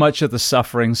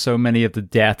suffering, so many of the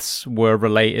deaths were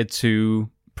related to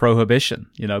prohibition,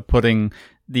 putting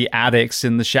the addicts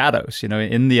in the shadows,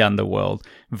 in the underworld,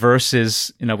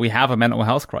 versus, we have a mental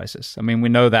health crisis. I mean, we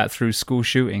know that through school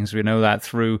shootings. We know that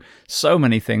through so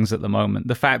many things at the moment.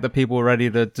 The fact that people are ready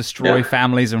to destroy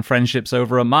families and friendships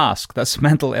over a mask, that's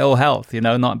mental ill health,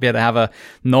 not be able to have a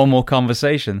normal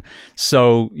conversation.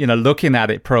 So, looking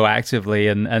at it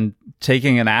proactively and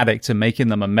taking an addict and making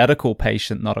them a medical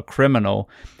patient, not a criminal,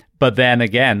 but then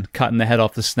again, cutting the head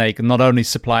off the snake, and not only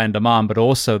supply and demand, but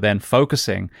also then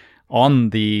focusing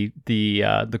on the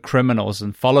criminals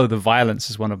and follow the violence,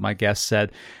 as one of my guests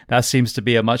said. That seems to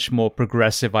be a much more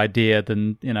progressive idea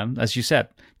than, as you said,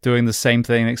 doing the same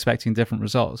thing and expecting different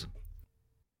results.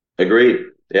 Agreed.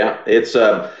 Yeah, it's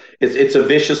a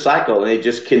vicious cycle, and it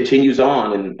just continues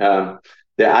on, and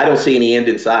I don't see any end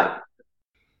in sight.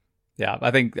 Yeah,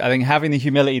 I think having the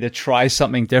humility to try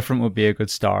something different would be a good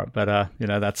start, but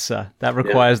that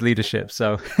requires leadership.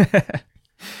 So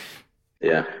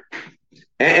yeah.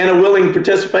 And a willing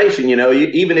participation,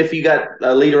 even if you got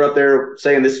a leader up there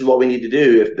saying this is what we need to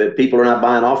do, if the people are not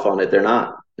buying off on it, they're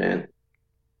not, man.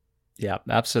 Yeah,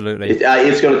 absolutely.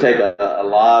 It's going to take a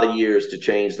lot of years to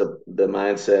change the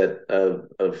mindset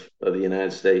of the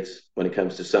United States when it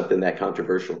comes to something that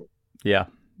controversial. Yeah.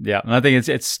 Yeah, and I think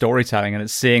it's storytelling, and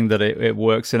it's seeing that it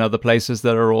works in other places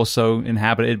that are also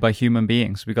inhabited by human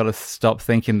beings. We've got to stop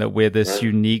thinking that we're this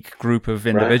unique group of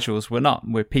individuals. Right. We're not.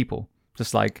 We're people,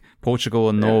 just like Portugal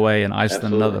and Norway and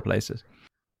Iceland and other places.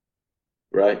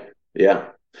 Right. Yeah.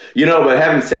 But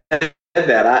having said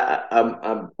that,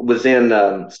 I was in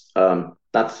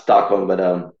not Stockholm,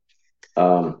 but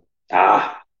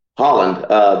Holland,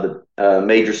 the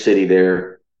major city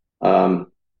there. God.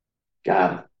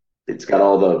 It's got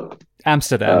all the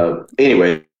Amsterdam.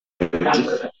 Anyway,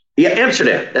 yeah,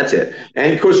 Amsterdam. That's it.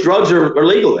 And of course, drugs are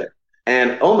legal there.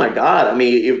 And oh my God, I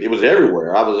mean, it was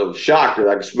everywhere. I was shocked that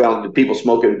I smelled people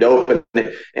smoking dope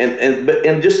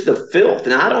and just the filth.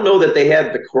 And I don't know that they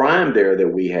had the crime there that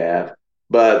we have,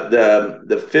 but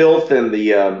the filth and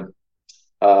the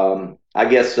I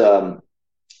guess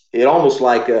it almost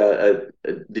like a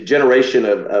degeneration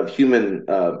of human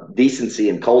decency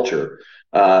and culture.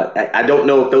 I don't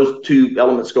know if those two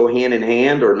elements go hand in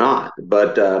hand or not,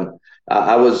 but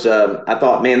I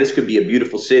thought, man, this could be a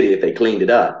beautiful city if they cleaned it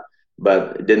up,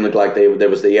 but it didn't look like there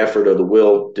was the effort or the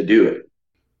will to do it.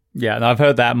 Yeah, and I've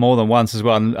heard that more than once as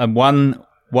well. And one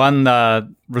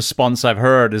response I've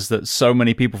heard is that so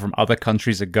many people from other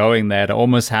countries are going there to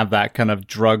almost have that kind of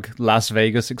drug Las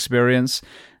Vegas experience.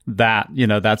 That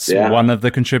that's one of the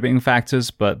contributing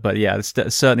factors, but yeah, it's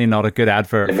certainly not a good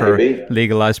advert for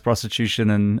legalized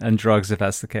prostitution and drugs if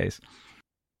that's the case.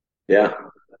 Yeah,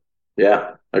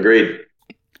 agreed.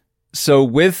 So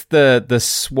with the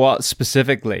SWAT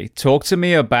specifically, talk to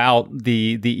me about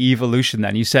the evolution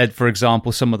then. You said, for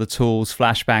example, some of the tools,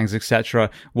 flashbangs,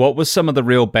 etc. What was some of the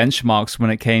real benchmarks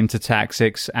when it came to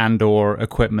tactics and or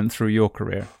equipment through your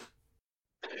career?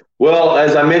 Well,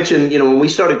 as I mentioned, when we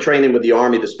started training with the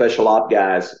Army, the special op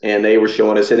guys, and they were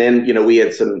showing us, and then, we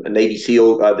had some Navy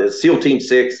SEAL, the SEAL Team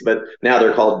 6, but now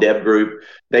they're called Dev Group.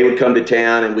 They would come to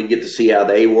town and we'd get to see how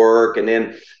they work. And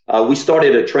then we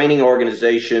started a training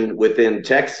organization within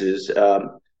Texas.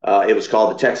 It was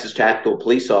called the Texas Tactical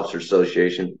Police Officer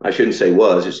Association. I shouldn't say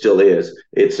was, it still is.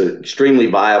 It's an extremely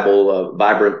viable,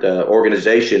 vibrant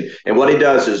organization. And what it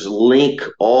does is link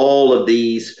all of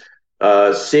these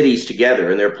cities together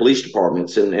and their police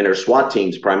departments and their SWAT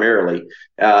teams primarily,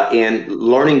 and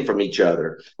learning from each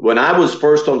other. When I was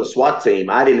first on the SWAT team,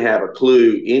 I didn't have a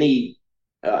clue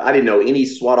I didn't know any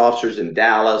SWAT officers in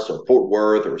Dallas or Fort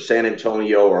Worth or San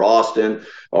Antonio or Austin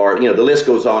or, the list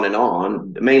goes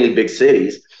on, mainly big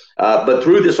cities. But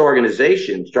through this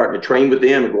organization, starting to train with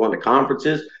them and going to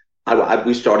conferences,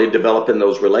 we started developing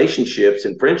those relationships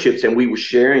and friendships, and we were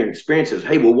sharing experiences.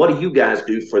 Hey, well, what do you guys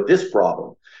do for this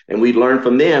problem? And we learned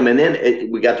from them. And then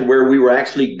we got to where we were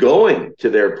actually going to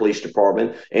their police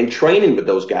department and training with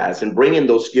those guys and bringing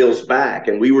those skills back.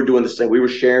 And we were doing the same. We were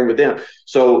sharing with them.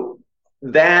 So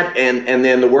that and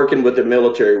then the working with the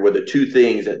military were the two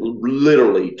things that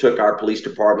literally took our police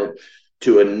department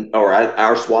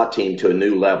our SWAT team to a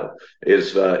new level.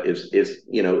 Is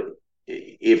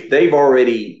if they've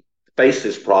already faced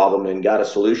this problem and got a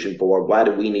solution for it, why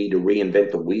do we need to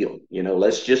reinvent the wheel?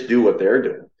 Let's just do what they're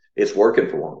doing. It's working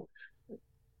for them.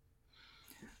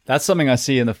 That's something I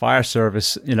see in the fire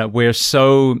service. We're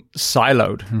so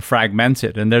siloed and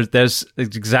fragmented, and there's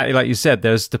exactly like you said.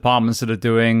 There's departments that are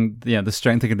doing the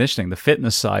strength and conditioning, the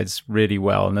fitness sides really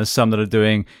well, and there's some that are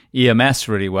doing EMS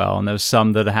really well, and there's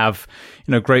some that have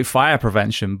great fire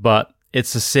prevention. But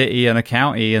it's a city and a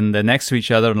county, and they're next to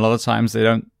each other, and a lot of times they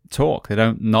don't talk. They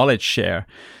don't knowledge share.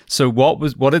 So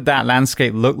what did that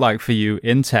landscape look like for you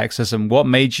in Texas, and what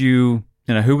made you,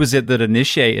 who was it that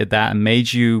initiated that and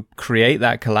made you create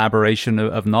that collaboration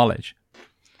of knowledge?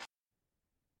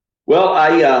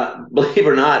 Well, believe it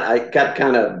or not, I got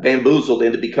kind of bamboozled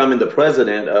into becoming the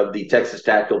president of the Texas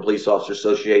Tactical Police Officer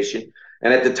Association.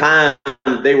 And at the time,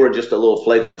 they were just a little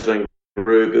fledgling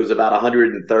group. It was about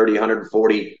 130,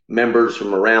 140 members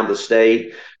from around the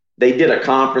state. They did a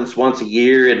conference once a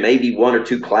year and maybe one or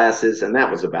two classes, and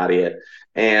that was about it.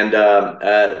 And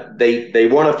they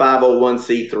weren't a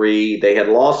 501c3. They had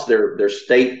lost their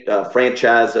state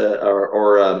franchise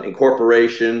or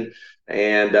incorporation.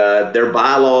 And their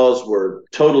bylaws were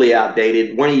totally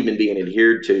outdated, weren't even being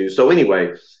adhered to. So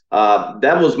anyway,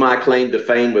 that was my claim to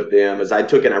fame with them, as I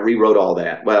took and I rewrote all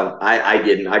that. Well, I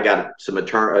didn't. I got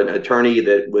an attorney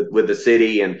that with the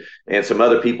city and some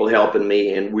other people helping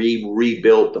me, and we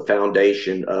rebuilt the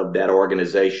foundation of that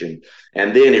organization.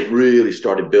 And then it really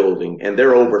started building. And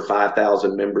they're over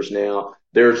 5,000 members now.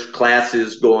 There's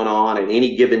classes going on at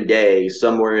any given day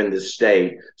somewhere in the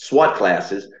state, SWAT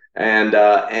classes. And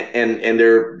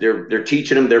they're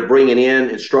teaching them. They're bringing in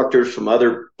instructors from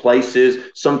other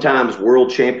places, sometimes world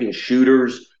champion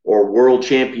shooters or world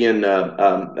champion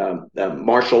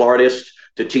martial artists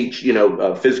to teach,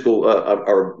 physical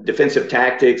or defensive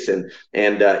tactics. And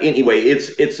anyway,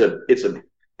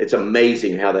 it's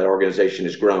amazing how that organization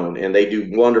has grown, and they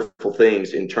do wonderful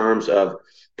things in terms of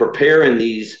preparing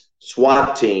these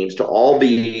SWAT teams to all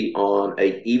be on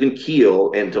a even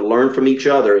keel and to learn from each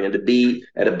other and to be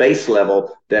at a base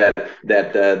level that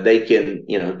they can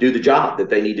do the job that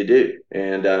they need to do.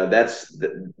 And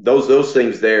those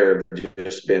things there have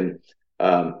just been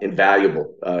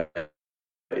invaluable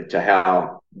to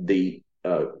how the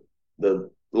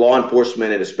law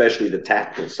enforcement and especially the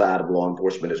tactical side of law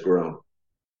enforcement has grown.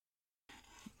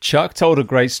 Chuck told a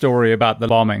great story about the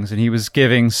bombings, and he was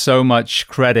giving so much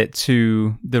credit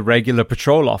to the regular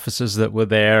patrol officers that were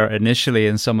there initially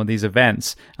in some of these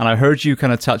events. And I heard you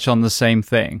kind of touch on the same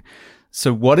thing.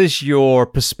 So what is your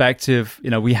perspective?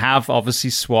 We have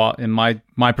obviously SWAT in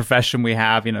my profession. We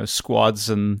have, squads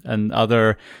and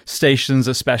other stations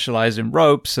that specialize in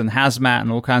ropes and hazmat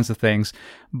and all kinds of things.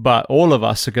 But all of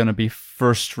us are going to be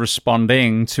first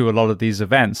responding to a lot of these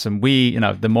events. And we,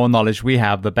 the more knowledge we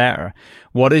have, the better.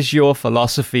 What is your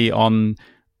philosophy on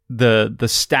the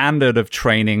standard of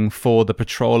training for the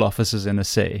patrol officers in a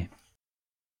city?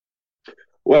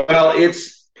 Well,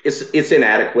 it's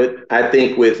inadequate, I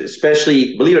think,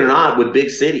 especially, believe it or not, with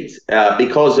big cities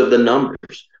because of the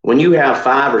numbers. When you have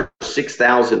 5,000 or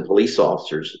 6,000 police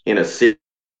officers in a city,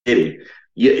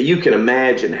 you can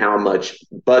imagine how much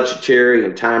budgetary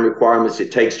and time requirements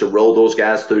it takes to roll those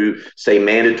guys through, say,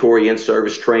 mandatory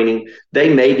in-service training.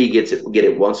 They maybe get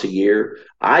it once a year.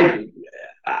 I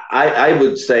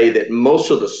would say that most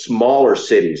of the smaller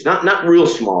cities, not real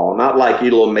small, not like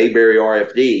little Mayberry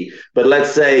RFD, but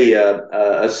let's say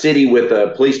a city with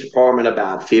a police department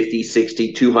about 50,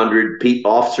 60, 200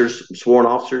 officers, sworn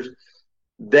officers,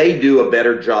 they do a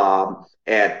better job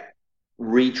at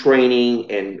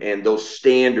retraining and those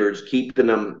standards, keeping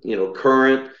them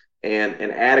current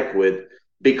and adequate,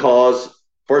 because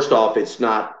first off, it's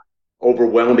not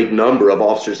overwhelming number of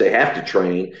officers they have to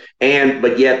train,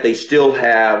 but yet they still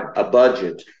have a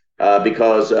budget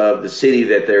because of the city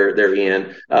that they're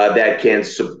in that can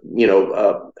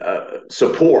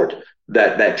support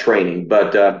that training.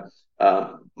 But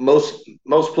most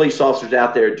police officers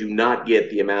out there do not get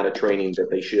the amount of training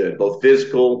that they should, both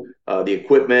physical, the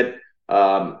equipment,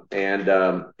 and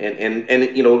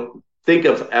think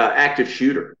of active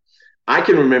shooter. I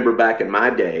can remember back in my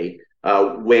day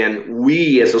when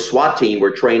we as a SWAT team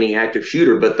were training active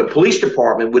shooter, but the police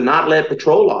department would not let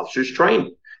patrol officers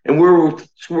train. And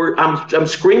I'm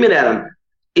screaming at them,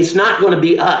 it's not going to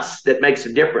be us that makes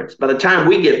a difference. By the time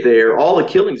we get there, all the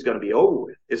killing is going to be over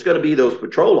with. It's going to be those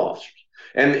patrol officers.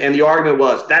 And the argument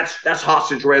was, that's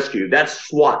hostage rescue. That's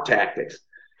SWAT tactics.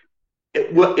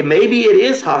 Maybe it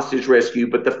is hostage rescue,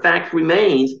 but the fact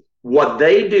remains what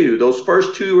they do, those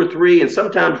first 2 or 3, and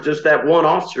sometimes just that one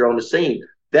officer on the scene,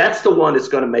 that's the one that's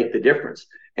going to make the difference.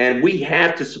 And we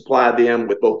have to supply them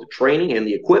with both the training and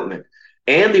the equipment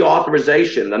and the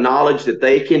authorization, the knowledge that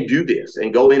they can do this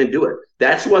and go in and do it.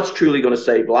 That's what's truly going to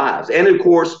save lives. And of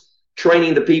course,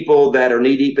 training the people that are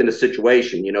knee deep in the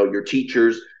situation, your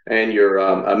teachers and your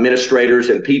administrators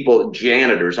and people,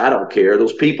 janitors, I don't care,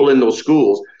 those people in those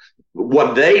schools,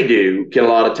 what they do can a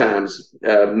lot of times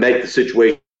make the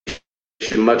situation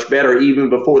much better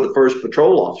even before the first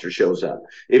patrol officer shows up.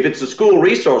 If it's a school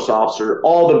resource officer,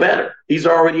 all the better. He's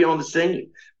already on the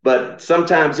scene. but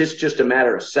sometimes it's just a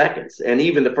matter of seconds. And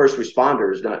even the first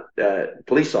responder is not,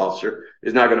 police officer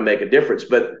is not going to make a difference,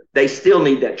 but they still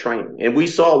need that training. And we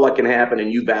saw what can happen in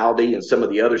Uvalde and some of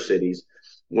the other cities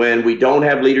when we don't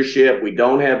have leadership, we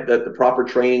don't have the proper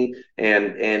training,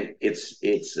 and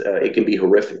it can be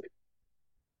horrific.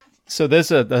 So there's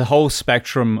the whole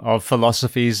spectrum of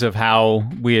philosophies of how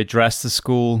we address the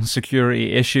school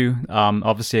security issue.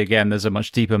 Obviously, again, there's a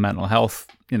much deeper mental health,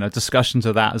 discussion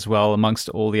to that as well, amongst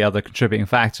all the other contributing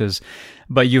factors.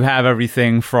 But you have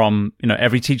everything from,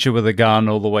 every teacher with a gun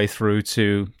all the way through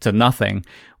to nothing.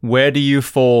 Where do you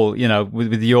fall,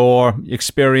 with your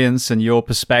experience and your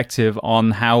perspective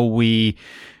on how we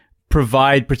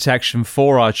provide protection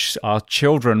for our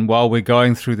children while we're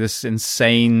going through this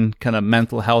insane kind of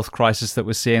mental health crisis that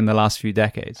we're seeing in the last few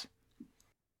decades?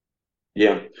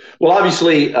 Yeah. Well,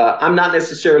 obviously, I'm not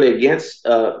necessarily against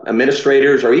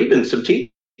administrators or even some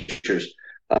teachers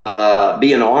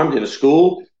being armed in a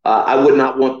school. I would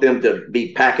not want them to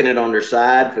be packing it on their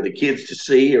side for the kids to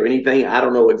see or anything. I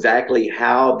don't know exactly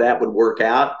how that would work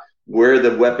out, where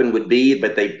the weapon would be,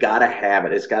 but they've got to have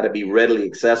it. It's got to be readily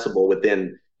accessible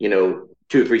within 2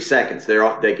 or 3 seconds.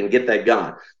 They can get that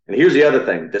gun. And here's the other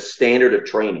thing, the standard of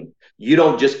training. You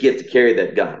don't just get to carry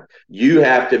that gun. You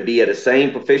have to be at the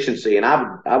same proficiency. And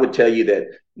I would tell you that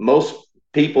most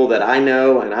people that I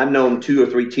know, and I've known 2 or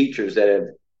 3 teachers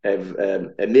that have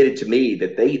admitted to me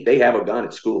that they have a gun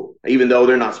at school, even though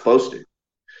they're not supposed to.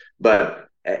 But,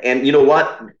 and you know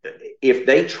what? If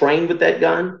they train with that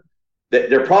gun,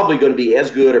 they're probably going to be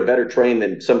as good or better trained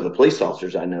than some of the police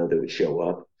officers I know that would show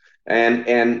up.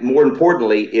 And more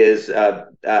importantly is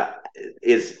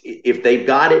if they've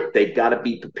got it, they've got to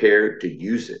be prepared to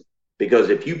use it. Because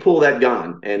if you pull that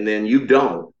gun and then you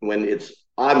don't, when it's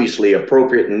obviously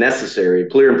appropriate and necessary,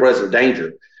 clear and present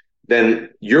danger, then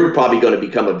you're probably going to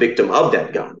become a victim of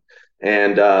that gun.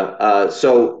 And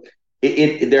so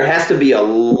there has to be a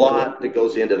lot that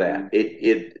goes into that.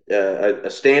 A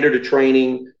standard of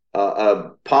training,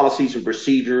 policies and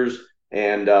procedures.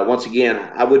 And once again,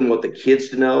 I wouldn't want the kids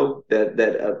to know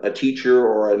that a teacher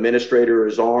or administrator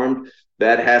is armed.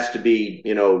 That has to be,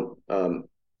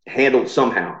 handled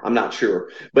somehow. I'm not sure.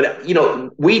 But,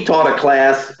 we taught a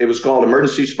class. It was called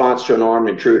Emergency Response to an Armed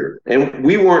Intruder. And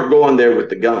we weren't going there with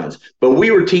the guns, but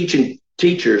we were teaching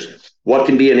teachers what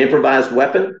can be an improvised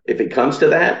weapon if it comes to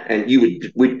that. And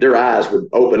their eyes would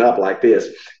open up like this,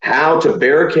 how to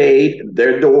barricade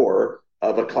their door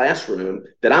of a classroom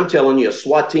that I'm telling you, a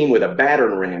SWAT team with a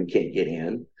battering ram can't get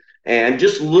in, and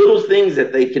just little things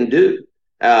that they can do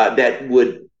that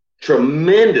would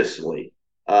tremendously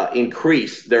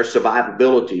increase their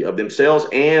survivability of themselves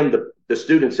and the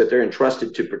students that they're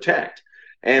entrusted to protect.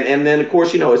 And then, of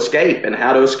course, escape and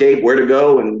how to escape, where to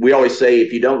go. And we always say,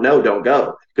 if you don't know, don't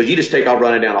go, because you just take off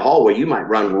running down a hallway. You might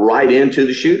run right into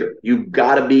the shooter. You've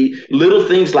got to be little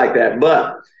things like that.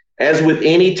 But as with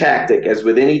any tactic, as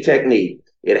with any technique,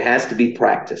 it has to be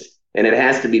practiced, and it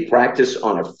has to be practiced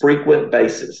on a frequent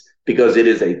basis, because it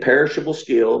is a perishable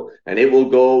skill and it will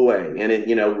go away.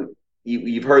 And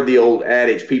you've heard the old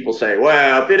adage, people say,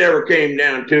 well, if it ever came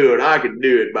down to it, I could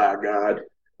do it, by God.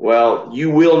 Well,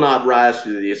 you will not rise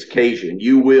to this occasion.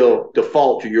 You will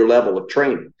default to your level of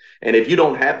training. And if you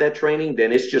don't have that training,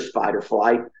 then it's just fight or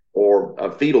flight or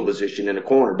a fetal position in a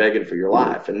corner begging for your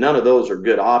life. And none of those are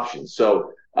good options.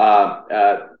 So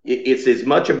it's as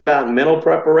much about mental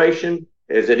preparation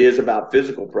as it is about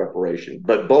physical preparation,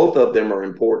 but both of them are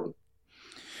important.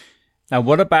 Now,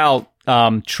 what about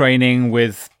training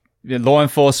with law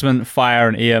enforcement, fire,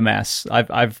 and EMS?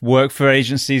 I've worked for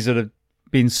agencies that have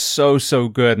been so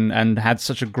good and had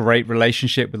such a great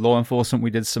relationship with law enforcement. We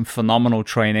did some phenomenal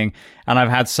training, and I've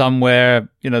had some where,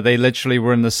 they literally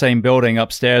were in the same building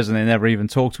upstairs and they never even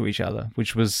talked to each other,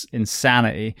 which was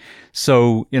insanity.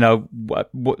 So,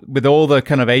 with all the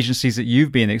kind of agencies that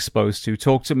you've been exposed to,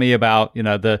 talk to me about,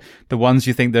 the ones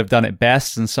you think that have done it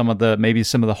best and maybe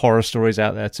some of the horror stories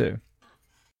out there too.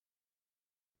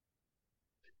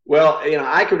 Well,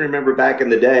 I can remember back in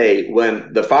the day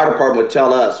when the fire department would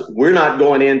tell us, we're not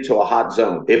going into a hot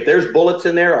zone. If there's bullets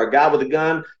in there or a guy with a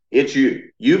gun, it's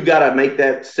you. You've got to make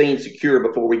that scene secure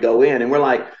before we go in. And we're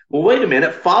like, well, wait a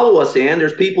minute, follow us in.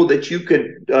 There's people that you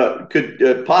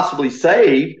could possibly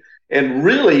save. And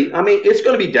really, it's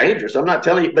going to be dangerous. I'm not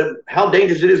telling you, but how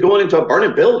dangerous it is going into a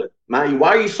burning building. Why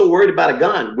are you so worried about a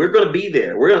gun? We're going to be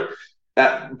there.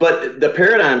 But the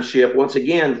paradigm shift, once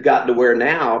again, has gotten to where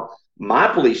now my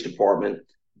police department,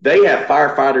 they have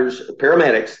firefighters,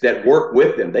 paramedics that work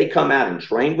with them. They come out and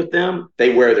train with them.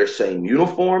 They wear their same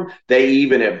uniform. They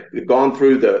even have gone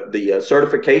through the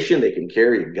certification. They can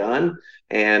carry a gun,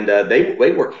 and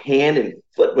they work hand and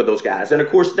foot with those guys. And of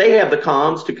course, they have the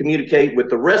comms to communicate with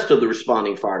the rest of the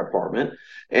responding fire department,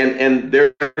 and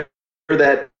they're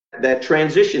that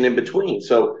transition in between.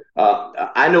 So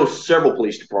I know several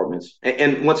police departments,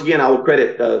 and once again, I will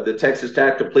credit the Texas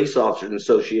Tactical Police Officers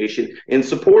Association in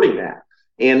supporting that.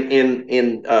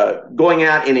 In going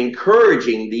out and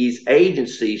encouraging these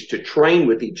agencies to train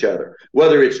with each other,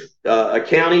 whether it's a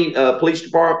county police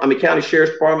department, county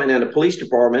sheriff's department and a police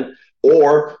department,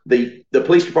 or the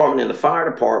police department and the fire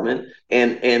department,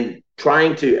 and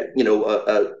trying to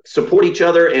support each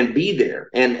other and be there,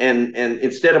 and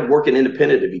instead of working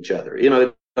independent of each other.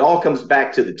 It all comes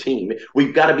back to the team.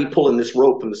 We've got to be pulling this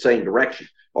rope from the same direction,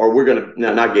 or we're going to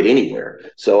not get anywhere.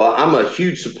 So I'm a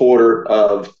huge supporter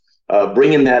of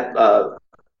bringing that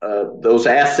those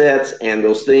assets and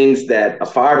those things that a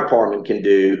fire department can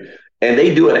do, and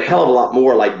they do it a hell of a lot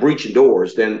more like breaching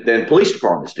doors than police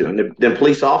departments do, than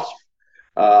police officers.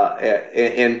 I'm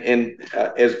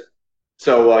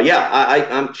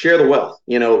share the wealth.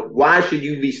 Why should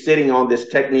you be sitting on this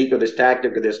technique or this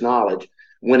tactic or this knowledge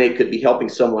when it could be helping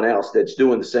someone else that's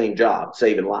doing the same job,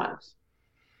 saving lives?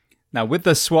 Now, with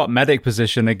the SWAT medic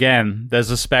position, again, there's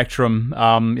a spectrum.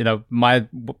 My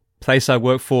place I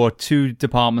worked for 2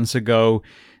 departments ago,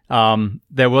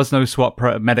 there was no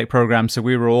SWAT medic program, so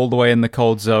we were all the way in the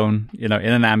cold zone, in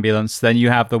an ambulance. Then you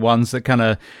have the ones that kind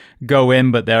of go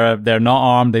in, but they're not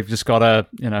armed. They've just got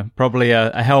probably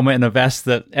a helmet and a vest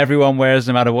that everyone wears,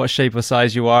 no matter what shape or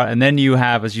size you are. And then you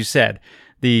have, as you said,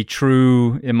 the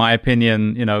true, in my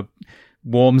opinion,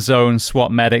 warm zone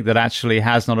SWAT medic that actually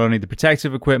has not only the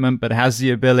protective equipment, but has the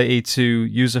ability to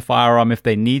use a firearm if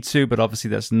they need to, but obviously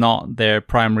that's not their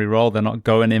primary role. They're not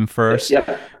going in first.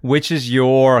 Yeah. Which is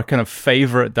your kind of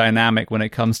favorite dynamic when it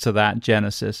comes to that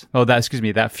genesis?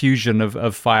 That fusion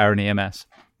of fire and EMS.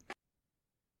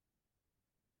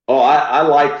 Oh, I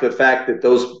like the fact that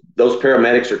those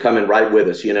paramedics are coming right with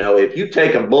us. If you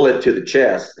take a bullet to the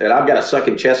chest, and I've got a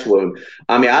sucking chest wound,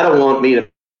 I don't want me to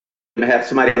have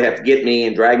somebody have to get me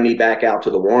and drag me back out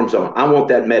to the warm zone. I want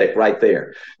that medic right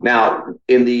there. Now,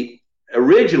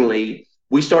 originally,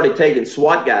 we started taking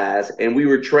SWAT guys and we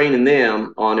were training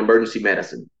them on emergency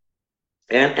medicine.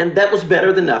 And that was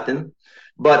better than nothing.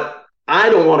 But I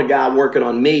don't want a guy working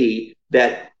on me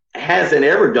that hasn't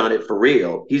ever done it for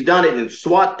real. He's done it in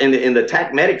SWAT in the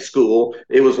TAC medic school.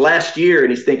 It was last year,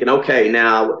 and he's thinking, okay,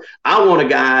 now I want a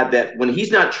guy that when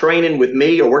he's not training with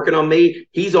me or working on me,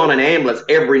 he's on an ambulance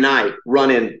every night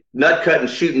running nut cutting,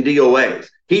 shooting DOAs.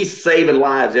 He's saving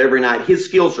lives every night. His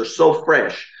skills are so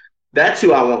fresh. That's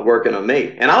who I want working on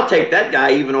me. And I'll take that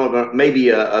guy even on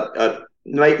maybe not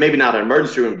an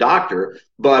emergency room doctor,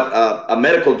 but a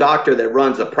medical doctor that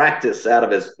runs a practice out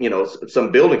of his,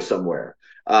 some building somewhere.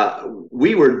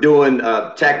 We were doing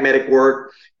TAC medic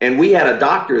work, and we had a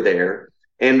doctor there,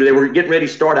 and they were getting ready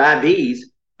to start IVs,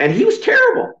 and he was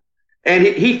terrible. And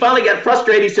he finally got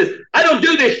frustrated. He says, I don't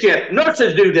do this shit.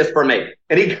 Nurses do this for me.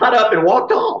 And he got up and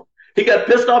walked off. He got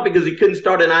pissed off because he couldn't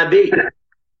start an IV.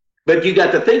 But you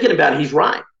got to thinking about it, he's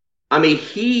right.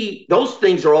 Those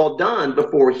things are all done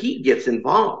before he gets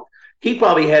involved. He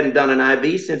probably hadn't done an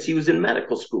IV since he was in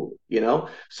medical school,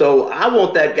 So I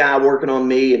want that guy working on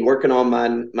me and working on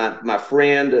my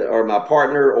friend or my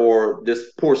partner or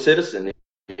this poor citizen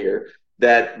here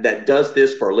that does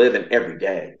this for a living every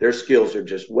day. Their skills are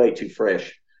just way too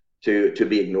fresh to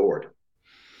be ignored.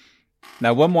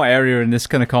 Now, one more area in this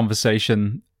kind of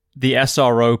conversation, the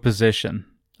SRO position.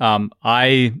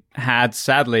 I had,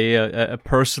 sadly, a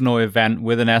personal event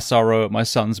with an SRO at my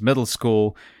son's middle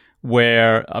school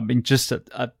where, just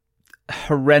a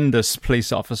horrendous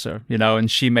police officer, and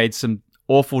she made some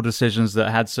awful decisions that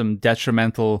had some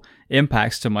detrimental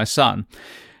impacts to my son.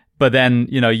 But then,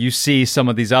 you see some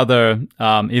of these other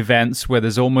events where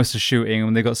there's almost a shooting,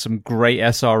 and they've got some great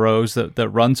SROs that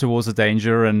run towards the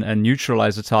danger and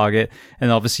neutralize the target.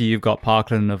 And obviously, you've got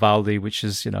Parkland and Uvalde, which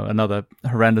is, another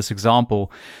horrendous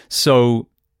example. So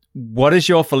what is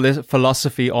your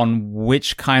philosophy on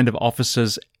which kind of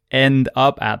officers end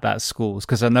up at that schools?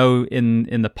 Because I know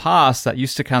in the past, that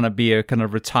used to kind of be a kind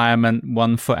of retirement,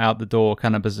 1 foot out the door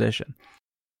kind of position.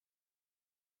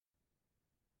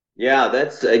 Yeah,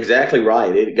 that's exactly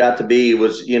right. It got to be,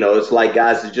 it's like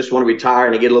guys that just want to retire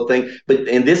and they get a little thing. But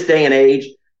in this day and age,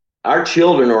 our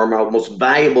children are our most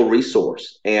valuable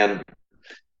resource. And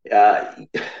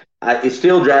it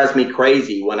still drives me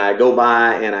crazy when I go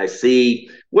by and I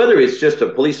see, whether it's just a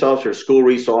police officer, school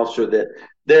resource officer,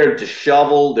 they're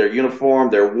disheveled, they're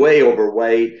uniformed, they're way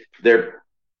overweight.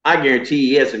 I guarantee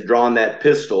he hasn't drawn that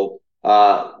pistol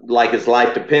like his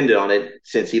life depended on it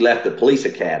since he left the police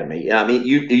academy. I mean,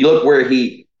 you look where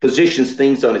he positions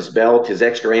things on his belt, his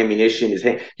extra ammunition, his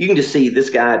hand. You can just see this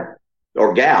guy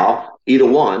or gal, either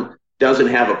one, doesn't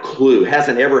have a clue,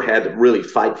 hasn't ever had to really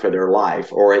fight for their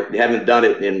life, or haven't done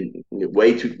it in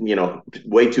way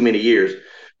too many years.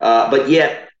 But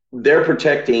yet they're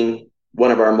protecting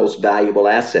one of our most valuable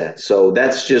assets. So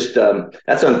that's just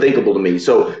that's unthinkable to me.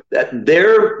 So that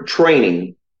their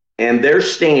training and their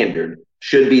standard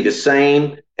should be the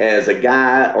same as a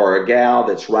guy or a gal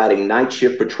that's riding night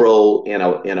shift patrol in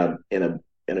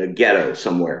a ghetto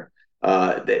somewhere.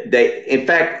 In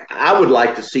fact, I would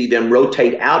like to see them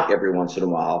rotate out every once in a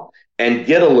while and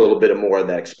get a little bit more of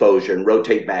that exposure and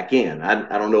rotate back in.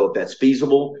 I don't know if that's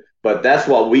feasible, but that's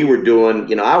what we were doing.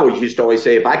 You know, I used to always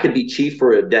say, if I could be chief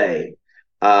for a day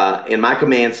in my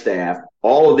command staff,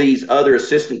 all of these other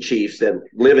assistant chiefs that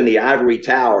live in the ivory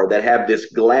tower that have this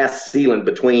glass ceiling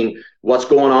between what's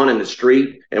going on in the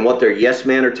street and what their yes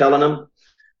men are telling them,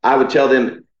 I would tell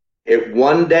them, if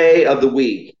one day of the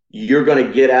week, you're going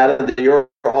to get out of your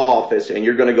office and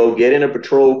you're going to go get in a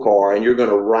patrol car and you're going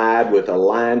to ride with a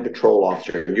line patrol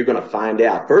officer, and you're going to find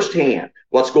out firsthand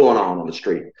what's going on the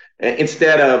street,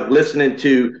 instead of listening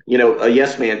to, you know, a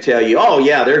yes man tell you, oh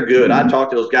yeah, they're good, I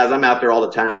talk to those guys, I'm out there all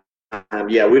the time,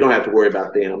 yeah, we don't have to worry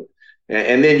about them.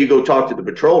 And then you go talk to the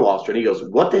patrol officer and he goes,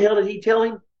 what the hell did he tell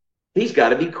him? He's got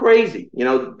to be crazy. You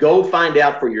know, go find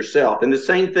out for yourself. And the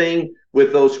same thing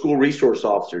with those school resource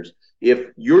officers. If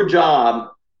your job,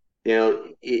 you know,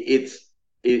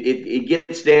 it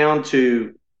gets down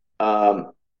to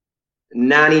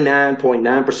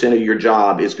 99.9% of your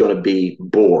job is going to be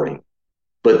boring,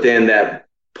 but then that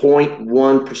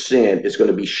 0.1% is going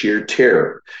to be sheer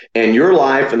terror. And your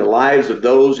life and the lives of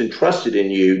those entrusted in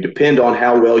you depend on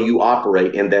how well you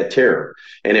operate in that terror.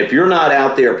 And if you're not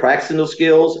out there practicing those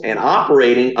skills and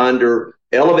operating under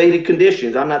elevated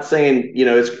conditions, I'm not saying, you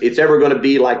know, it's ever going to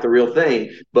be like the real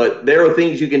thing, but there are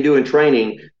things you can do in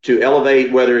training to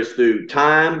elevate, whether it's through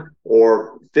time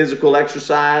or physical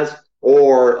exercise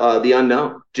or the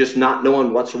unknown, just not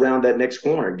knowing what's around that next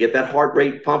corner. Get that heart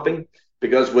rate pumping,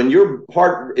 because when your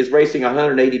heart is racing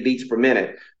 180 beats per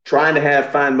minute, trying to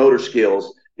have fine motor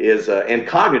skills is and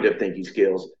cognitive thinking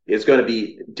skills is going to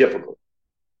be difficult,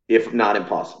 if not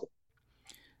impossible.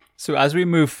 So as we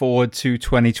move forward to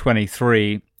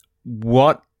 2023,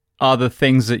 what are the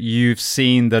things that you've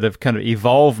seen that have kind of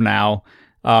evolved now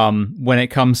when it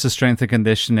comes to strength and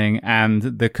conditioning and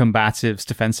the combatives,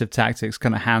 defensive tactics,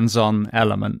 kind of hands-on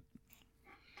element?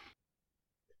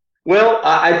 Well,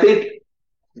 I think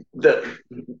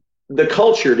the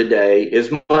culture today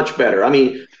is much better. I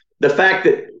mean, the fact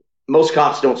that most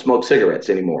cops don't smoke cigarettes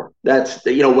anymore. That's,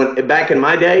 you know, when back in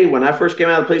my day, when I first came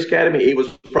out of the police academy, it was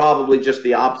probably just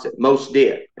the opposite. Most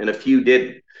did, and a few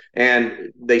didn't.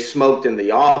 And they smoked in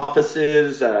the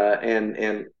offices,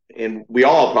 and we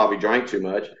all probably drank too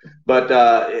much, but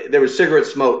there was cigarette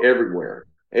smoke everywhere.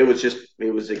 It was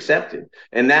accepted.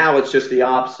 And now it's just the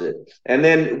opposite. And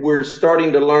then we're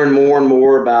starting to learn more and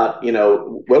more about, you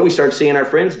know, we start seeing our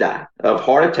friends die of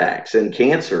heart attacks and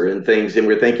cancer and things. And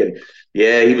we're thinking,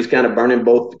 yeah, he was kind of burning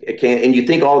both. And you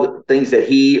think all the things that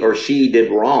he or she did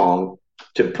wrong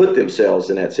to put themselves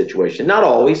in that situation. Not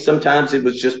always. Sometimes it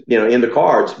was just, you know, in the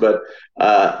cards. But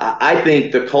I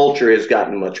think the culture has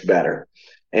gotten much better.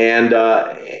 And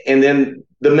then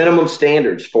the minimum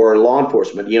standards for law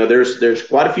enforcement. You know, there's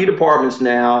quite a few departments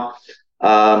now.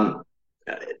 They're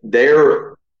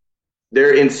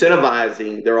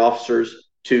incentivizing their officers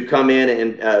to come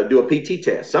in and do a PT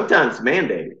test. Sometimes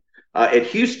mandated. At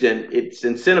Houston, it's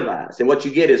incentivized. And what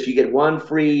you get is you get one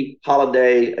free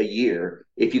holiday a year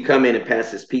if you come in and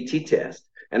pass this PT test.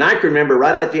 And I can remember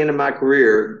right at the end of my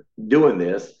career doing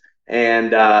this,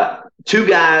 and two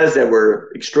guys that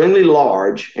were extremely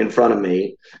large in front of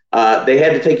me, they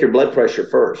had to take your blood pressure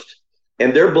first.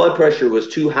 And their blood pressure was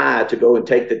too high to go and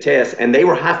take the test. And they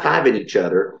were high-fiving each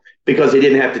other because they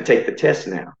didn't have to take the test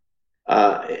now,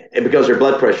 and because their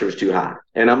blood pressure was too high.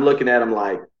 And I'm looking at them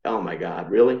like, oh, my God,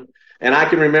 really? And I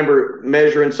can remember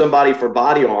measuring somebody for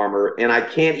body armor, and I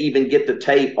can't even get the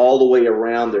tape all the way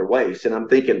around their waist. And I'm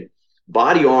thinking,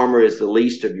 body armor is the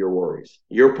least of your worries.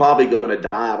 You're probably going to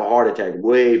die of a heart attack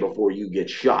way before you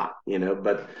get shot, you know.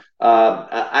 But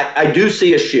I do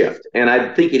see a shift, and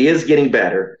I think it is getting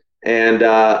better. And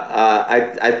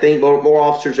I think more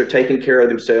officers are taking care of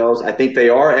themselves. I think they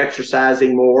are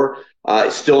exercising more.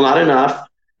 It's still not enough,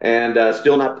 and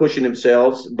still not pushing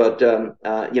themselves. But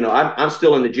you know, I'm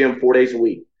still in the gym 4 days a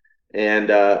week, and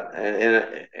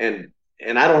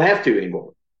and I don't have to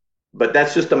anymore. But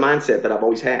that's just a mindset that I've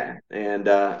always had, and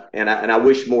I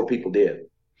wish more people did.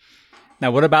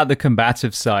 Now, what about the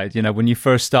combative side? You know, when you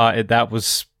first started, that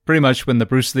was pretty much when the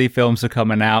Bruce Lee films are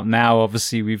coming out. Now,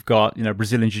 obviously, we've got, you know,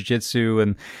 Brazilian Jiu-Jitsu,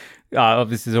 and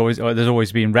obviously there's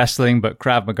always been wrestling, but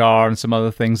Krav Maga and some other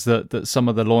things that some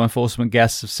of the law enforcement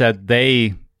guests have said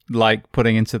they like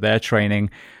putting into their training.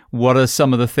 What are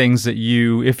some of the things that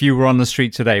if you were on the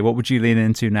street today, what would you lean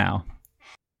into now?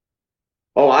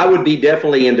 Oh, I would be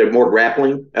definitely into more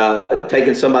grappling,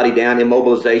 taking somebody down,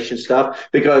 immobilization stuff,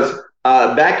 because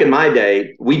back in my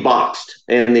day, we boxed.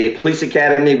 In the police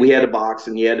academy, we had to box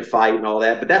and you had to fight and all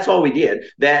that, but that's all we did,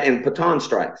 that and baton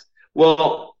strikes.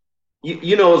 Well,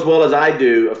 you know as well as I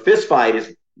do, a fist fight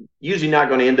is usually not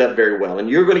going to end up very well. And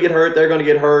you're going to get hurt, they're going to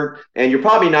get hurt, and you're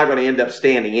probably not going to end up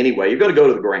standing anyway. You're going to go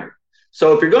to the ground.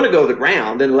 So if you're going to go to the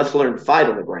ground, then let's learn to fight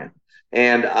on the ground.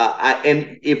 And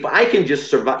if I can just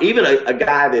survive, even a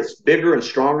guy that's bigger and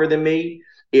stronger than me,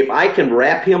 if I can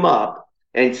wrap him up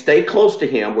and stay close to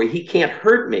him where he can't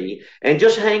hurt me, and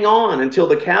just hang on until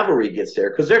the cavalry gets there,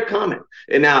 because they're coming.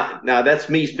 And now that's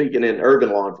me speaking in urban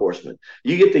law enforcement.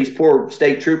 You get these poor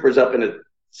state troopers up in a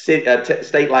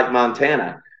state like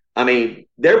Montana. I mean,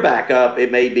 they're back up.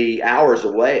 It may be hours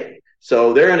away.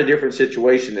 So they're in a different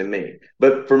situation than me.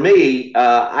 But for me,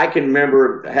 I can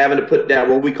remember having to put down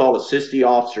what we call a assisty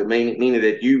officer, meaning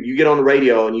that you get on the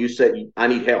radio and you say, I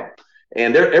need help.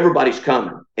 And everybody's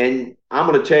coming. And I'm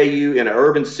going to tell you, in an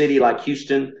urban city like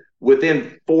Houston,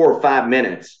 within 4 or 5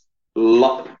 minutes,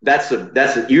 you're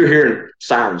hearing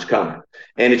sirens coming.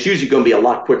 And it's usually going to be a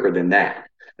lot quicker than that.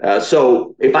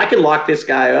 So if I can lock this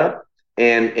guy up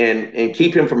and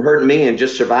keep him from hurting me and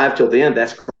just survive till the end,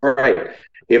 that's great.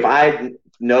 If I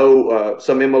know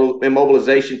some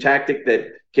immobilization tactic that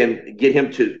can get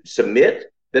him to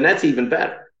submit, then that's even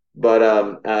better. But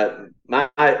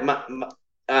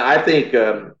I think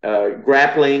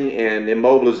grappling and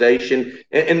immobilization,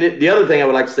 and the other thing I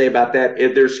would like to say about that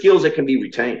is there's skills that can be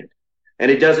retained, and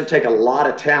it doesn't take a lot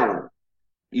of talent.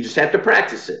 You just have to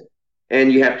practice it,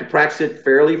 and you have to practice it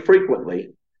fairly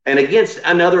frequently, and against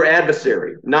another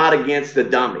adversary, not against the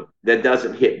dummy that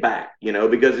doesn't hit back,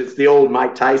 because it's the old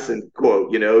Mike Tyson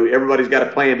quote, everybody's got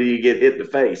a plan till you get hit in the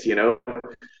face,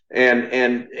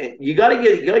 and you got to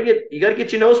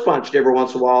get your nose punched every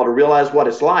once in a while to realize what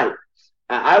it's like.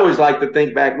 I always like to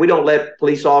think back. We don't let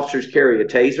police officers carry a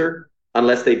taser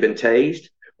unless they've been tased.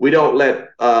 We don't let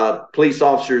police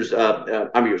officers,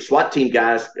 your SWAT team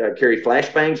guys carry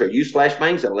flashbangs or use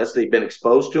flashbangs unless they've been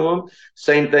exposed to them.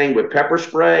 Same thing with pepper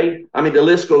spray. I mean, the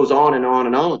list goes on and on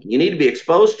and on. You need to be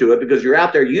exposed to it because you're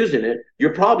out there using it.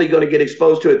 You're probably going to get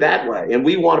exposed to it that way. And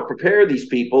we want to prepare these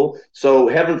people. So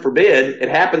heaven forbid it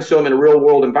happens to them in a real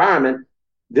world environment.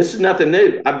 This is nothing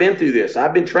new. I've been through this.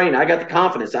 I've been trained. I got the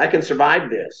confidence. I can survive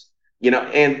this, and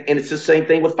it's the same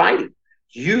thing with fighting.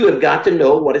 You have got to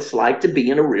know what it's like to be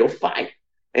in a real fight,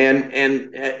 and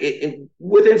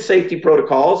within safety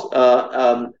protocols,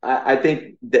 I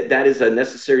think that is a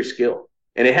necessary skill,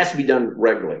 and it has to be done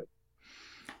regularly.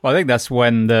 Well, I think that's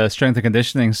when the strength and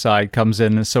conditioning side comes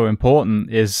in and so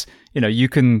important. Is you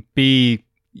can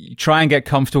try and get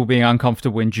comfortable being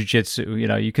uncomfortable in jiu-jitsu.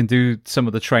 You can do some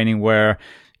of the training where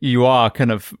you are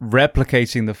kind of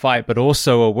replicating the fight, but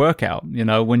also a workout.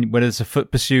 When it's a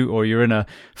foot pursuit or you're in a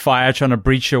fire trying to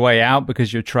breach your way out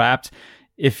because you're trapped,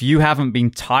 if you haven't been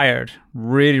tired,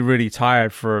 really, really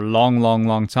tired for a long, long,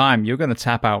 long time, you're going to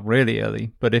tap out really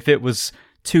early. But if it was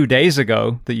 2 days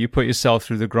ago that you put yourself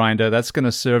through the grinder, that's going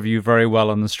to serve you very well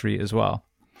on the street as well.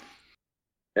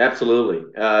 Absolutely.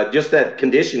 Just that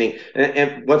conditioning.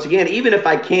 And once again, even if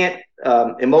I can't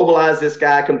immobilize this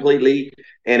guy completely,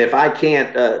 and if I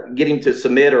can't get him to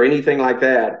submit or anything like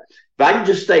that, if I can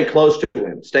just stay close to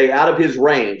him, stay out of his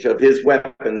range of his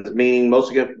weapons, meaning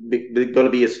mostly going to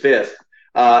be his fist,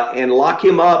 and lock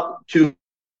him up to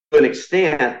an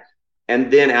extent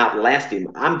and then outlast him.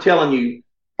 I'm telling you,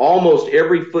 almost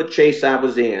every foot chase I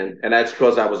was in, and that's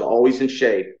because I was always in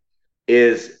shape,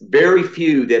 is very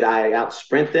few that I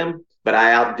out-sprint them, but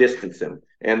I out-distance them.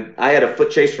 And I had a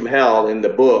foot chase from hell in the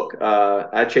book.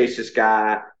 I chased this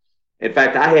guy. In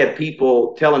fact, I had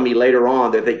people telling me later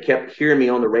on that they kept hearing me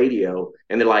on the radio,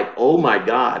 and they're like, oh my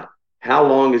God, how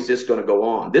long is this going to go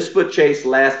on? This foot chase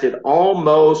lasted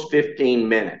almost 15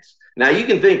 minutes. Now you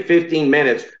can think 15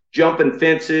 minutes jumping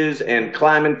fences and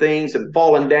climbing things and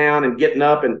falling down and getting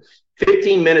up, and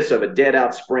 15 minutes of a dead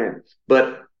out sprint.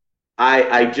 But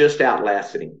I just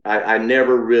outlasted him. I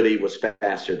never really was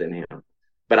faster than him,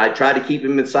 but I tried to keep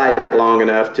him in sight long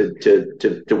enough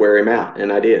to wear him out,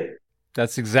 and I did.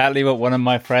 That's exactly what one of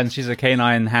my friends, she's a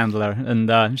canine handler,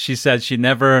 and she said she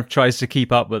never tries to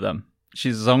keep up with them.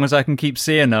 as long as I can keep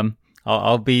seeing them,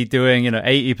 I'll be doing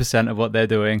 80% of what they're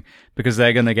doing, because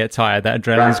they're going to get tired. That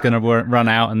adrenaline's going to run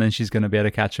out, and then she's going to be able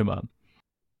to catch them up.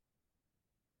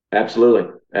 Absolutely.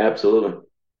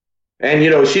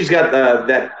 And she's got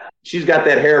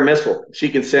that hair missile. She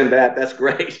can send that. That's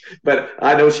great. But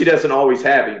I know she doesn't always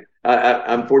have him.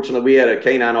 Unfortunately, we had a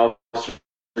canine officer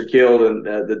killed, and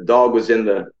the dog was in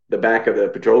the back of the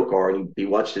patrol car, and he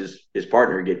watched his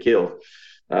partner get killed.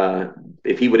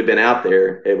 If he would have been out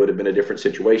there, it would have been a different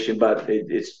situation. But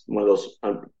it's one of those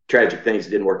tragic things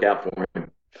that didn't work out for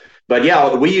him. But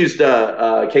yeah, we used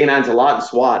canines a lot in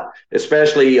SWAT,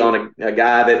 especially on a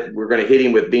guy that we're going to hit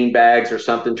him with bean bags or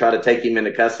something, try to take him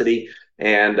into custody,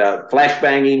 and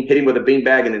flashbang him, hit him with a bean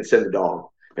bag, and then send the dog.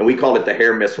 And we called it the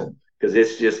hair missile, because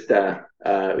it's just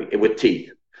with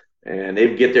teeth. And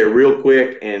they'd get there real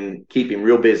quick and keep him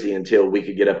real busy until we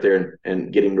could get up there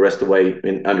and get him the rest of the way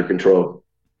under control.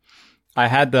 I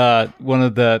had one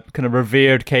of the kind of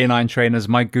revered canine trainers,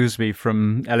 Mike Gooseby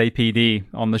from LAPD,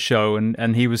 on the show,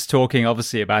 and he was talking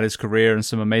obviously about his career and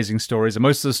some amazing stories. And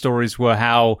most of the stories were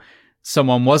how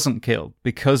someone wasn't killed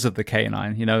because of the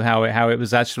canine, how it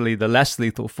was actually the less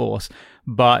lethal force.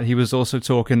 But he was also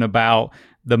talking about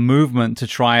the movement to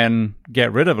try and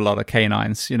get rid of a lot of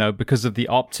canines, because of the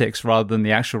optics rather than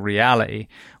the actual reality.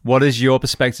 What is your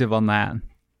perspective on that?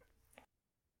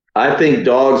 I think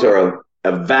dogs are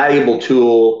a valuable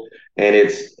tool, and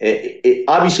it's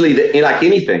obviously like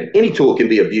anything, any tool can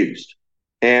be abused.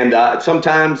 And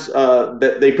sometimes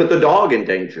they put the dog in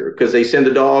danger because they send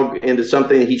the dog into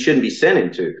something he shouldn't be sent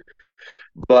into.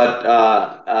 But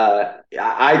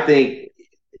I think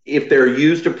if they're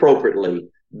used appropriately,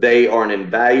 they are an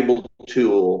invaluable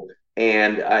tool.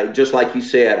 And just like you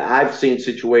said, I've seen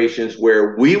situations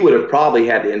where we would have probably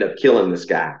had to end up killing this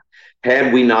guy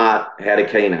had we not had a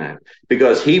canine,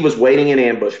 because he was waiting in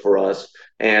ambush for us.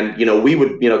 And, we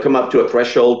would, come up to a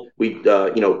threshold. We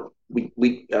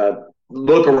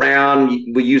look around,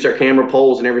 we use our camera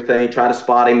poles and everything, try to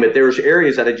spot him. But there's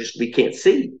areas that we can't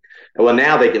see. Well,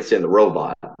 now they can send the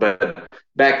robot, but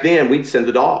back then we'd send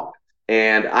the dog.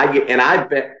 And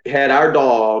I've had our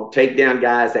dog take down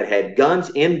guys that had guns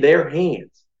in their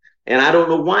hands. And I don't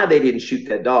know why they didn't shoot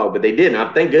that dog, but they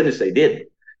didn't. Thank goodness they didn't.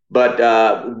 But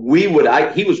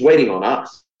he was waiting on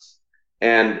us,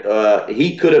 and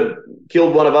he could have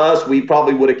killed one of us. We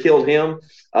probably would have killed him,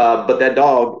 but that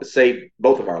dog saved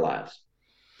both of our lives.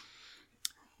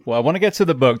 Well, I want to get to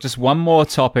the book. Just one more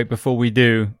topic before we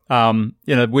do.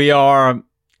 We are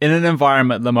in an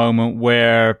environment at the moment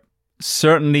where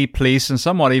certainly police and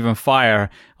somewhat even fire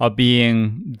are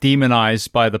being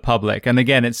demonized by the public. And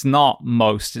again, it's not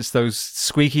most. It's those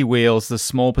squeaky wheels, the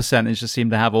small percentage that seem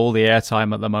to have all the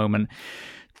airtime at the moment.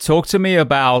 Talk to me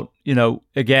about,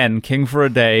 again, King for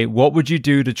a Day. What would you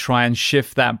do to try and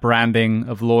shift that branding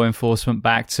of law enforcement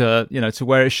back to, to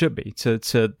where it should be, to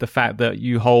the fact that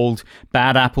you hold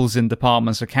bad apples in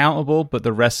departments accountable, but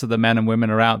the rest of the men and women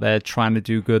are out there trying to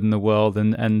do good in the world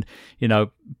and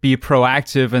be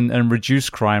proactive and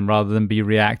reduce crime rather than be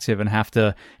reactive and have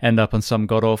to end up on some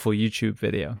god-awful YouTube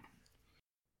video?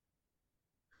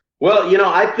 Well,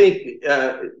 I think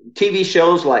TV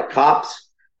shows like Cops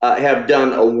have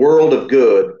done a world of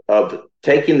good of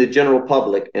taking the general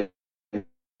public and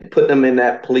putting them in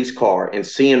that police car and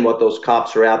seeing what those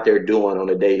cops are out there doing on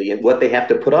a daily and what they have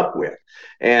to put up with.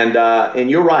 And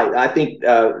you're right. I think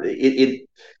we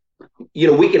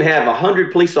can have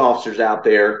 100 police officers out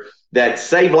there that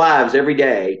save lives every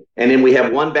day, and then we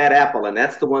have one bad apple, and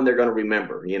that's the one they're going to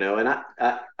remember. And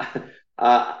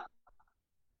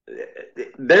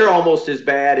they're almost as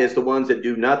bad as the ones that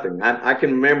do nothing. I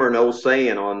can remember an old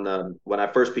saying when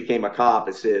I first became a cop.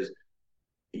 It says,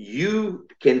 you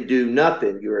can do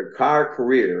nothing your entire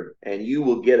career and you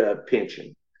will get a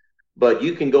pension, but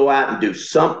you can go out and do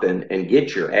something and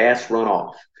get your ass run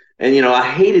off. And,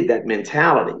 I hated that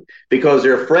mentality because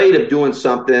they're afraid of doing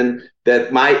something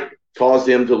that might cause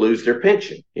them to lose their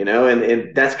pension,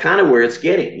 and that's kind of where it's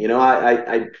getting.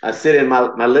 I sit in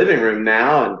my living room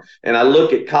now and I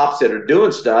look at cops that are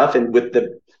doing stuff and with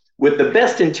the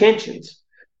best intentions,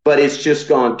 but it's just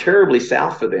gone terribly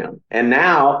south for them. And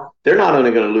now they're not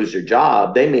only going to lose their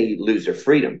job, they may lose their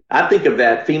freedom. I think of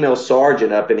that female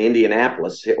sergeant up in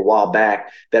Indianapolis a while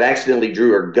back that accidentally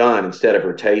drew her gun instead of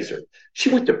her taser. She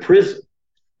went to prison,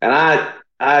 and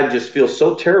I just feel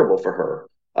so terrible for her.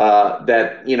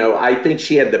 That I think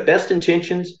she had the best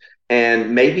intentions,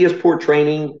 and maybe it's poor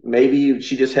training, maybe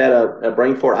she just had a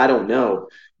brain fart, I don't know.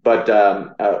 But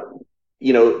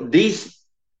these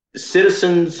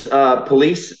citizens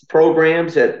police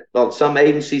programs that some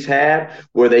agencies have,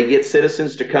 where they get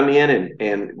citizens to come in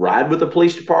and ride with the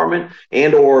police department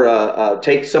and or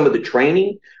take some of the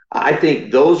training. I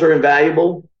think those are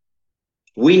invaluable.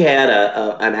 We had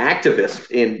an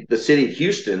activist in the city of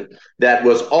Houston that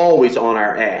was always on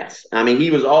our ass. I mean,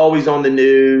 he was always on the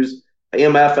news,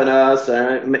 MFing us.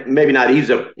 Maybe not.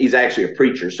 He's actually a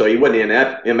preacher, so he wasn't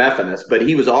MFing us, but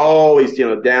he was always,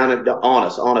 down and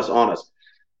on us.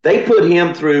 They put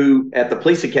him through at the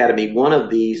police academy one of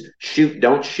these shoot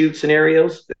don't shoot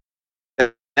scenarios.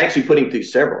 Actually, put him through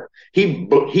several.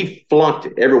 He flunked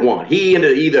it, every one. He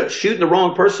ended up either shooting the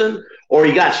wrong person or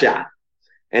he got shot.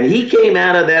 And he came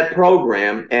out of that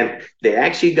program, and they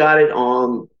actually got it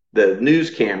on the news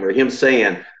camera, him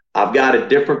saying, I've got a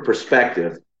different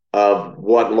perspective of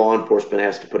what law enforcement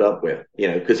has to put up with,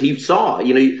 because he saw,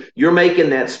 you're making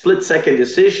that split-second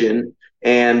decision,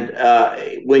 and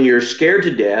when you're scared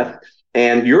to death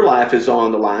and your life is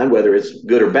on the line, whether it's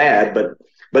good or bad.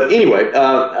 But anyway,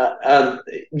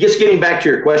 just getting back to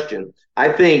your question,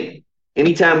 I think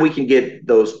anytime we can get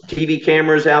those TV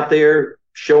cameras out there,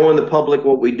 showing the public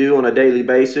what we do on a daily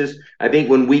basis. I think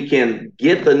when we can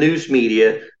get the news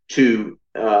media to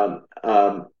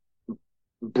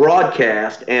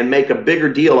broadcast and make a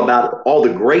bigger deal about all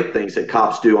the great things that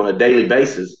cops do on a daily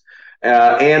basis,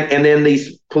 and then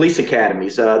these police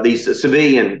academies, these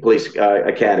civilian police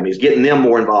academies, getting them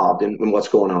more involved in what's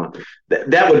going on.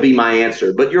 That would be my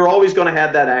answer. But you're always going to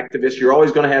have that activist. You're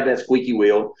always going to have that squeaky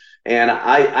wheel. And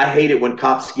I hate it when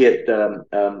cops get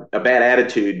a bad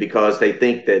attitude because they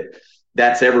think that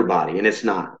that's everybody, and it's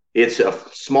not. It's a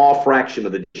small fraction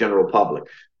of the general public.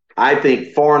 I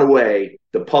think far and away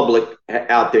the public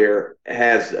out there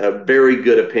has a very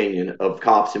good opinion of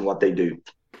cops and what they do.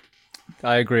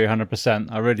 I agree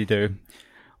 100%. I really do.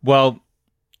 Well,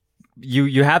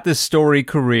 you had this storied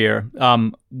career.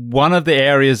 One of the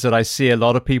areas that I see a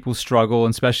lot of people struggle,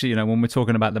 and especially, when we're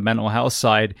talking about the mental health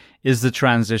side, is the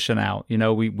transition out.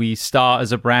 We start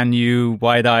as a brand new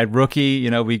wide-eyed rookie.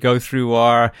 We go through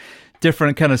our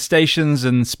different kind of stations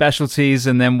and specialties,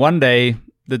 and then one day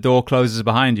the door closes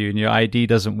behind you and your ID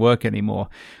doesn't work anymore.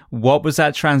 What was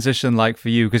that transition like for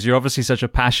you? Because you're obviously such a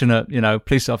passionate,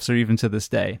 police officer even to this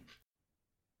day.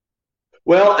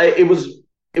 Well, it was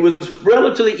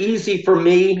relatively easy for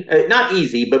me. Not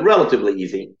easy, but relatively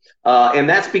easy. And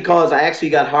that's because I actually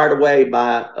got hired away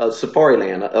by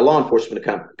Safariland, a law enforcement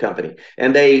company.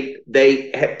 And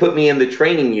they had put me in the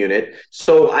training unit.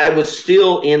 So I was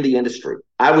still in the industry.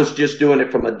 I was just doing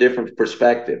it from a different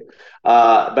perspective.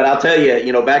 But I'll tell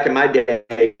you, back in my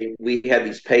day, we had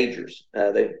these pagers.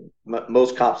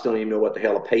 Most cops don't even know what the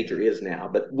hell a pager is now.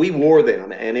 But we wore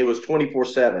them, and it was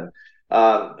 24/7.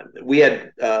 We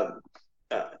had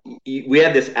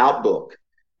this outbook,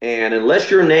 and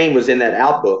unless your name was in that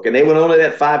outbook, and they would only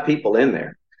have 5 people in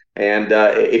there, and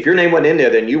if your name wasn't in there,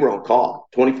 then you were on call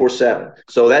 24/7.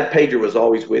 So that pager was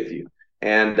always with you.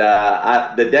 And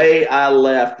the day I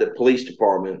left the police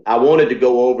department, I wanted to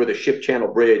go over the ship channel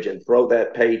bridge and throw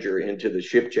that pager into the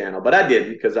ship channel, but I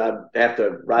didn't because I'd have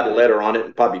to write a letter on it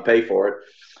and probably pay for it.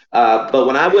 But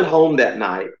when I went home that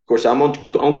night, of course, I'm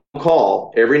on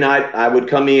call. Every night I would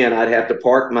come in, I'd have to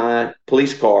park my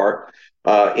police car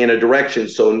in a direction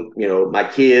so, my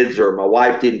kids or my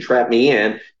wife didn't trap me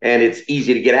in, and it's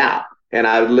easy to get out. And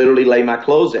I would literally lay my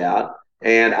clothes out,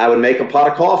 and I would make a pot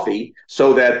of coffee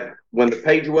so that when the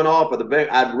pager went off,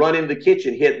 I'd run into the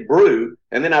kitchen, hit brew,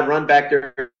 and then I'd run back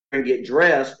there and get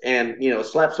dressed and,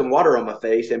 slap some water on my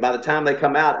face. And by the time they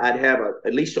come out, I'd have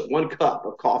at least 1 cup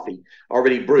of coffee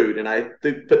already brewed. And I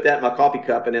put that in my coffee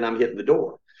cup, and then I'm hitting the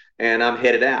door and I'm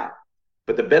headed out.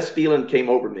 But the best feeling came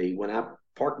over me when I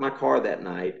parked my car that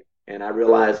night and I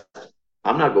realized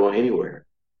I'm not going anywhere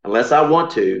unless I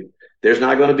want to. There's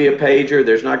not going to be a pager.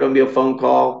 There's not going to be a phone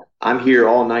call. I'm here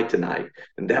all night tonight.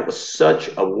 And that was such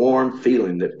a warm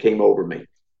feeling that came over me.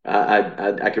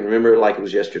 I can remember it like it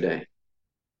was yesterday.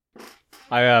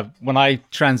 When I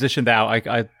transitioned out,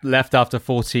 I left after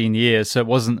 14 years, so it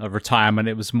wasn't a retirement.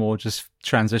 It was more just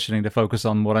transitioning to focus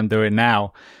on what I'm doing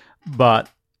now. But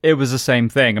it was the same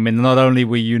thing. I mean, not only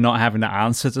were you not having to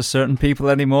answer to certain people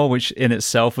anymore, which in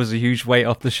itself was a huge weight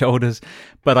off the shoulders,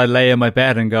 but I lay in my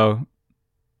bed and go,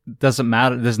 doesn't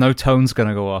matter. There's no tone's going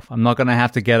to go off. I'm not going to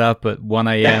have to get up at 1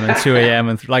 a.m. and 2 a.m.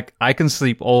 and I can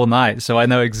sleep all night. So I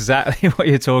know exactly what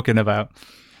you're talking about.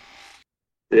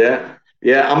 Yeah.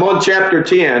 Yeah, I'm on chapter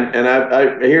 10, and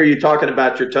I hear you talking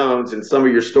about your tones and some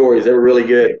of your stories. They were really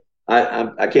good.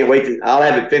 I can't wait I'll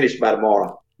have it finished by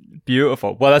tomorrow.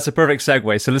 Beautiful. Well, that's a perfect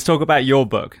segue. So let's talk about your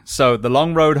book. So The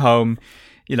Long Road Home,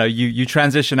 you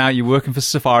transition out, you're working for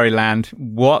Safariland.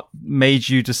 What made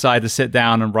you decide to sit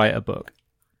down and write a book?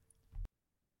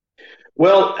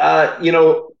 Well,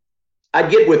 I'd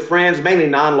get with friends, mainly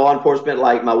non-law enforcement.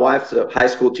 Like my wife's a high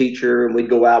school teacher, and we'd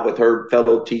go out with her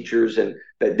fellow teachers, and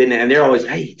they're always,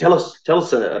 hey, tell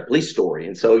us a police story.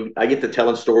 And so I get to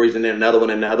telling stories, and then another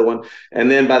one, and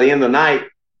then by the end of the night,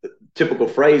 the typical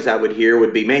phrase I would hear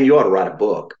would be, "Man, you ought to write a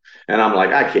book." And I'm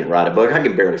like, I can't write a book. I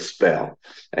can barely spell.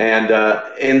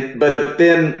 But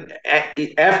then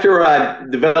after I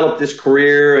developed this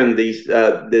career and this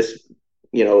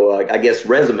I guess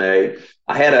resume,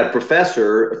 I had a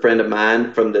professor, a friend of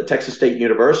mine from the Texas State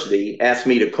University, asked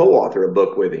me to co-author a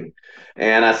book with him.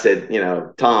 And I said,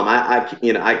 Tom,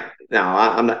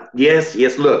 I'm not,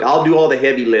 yes, look, I'll do all the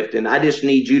heavy lifting. I just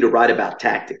need you to write about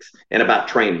tactics and about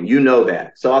training. You know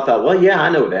that. So I thought, well, yeah, I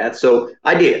know that. So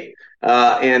I did.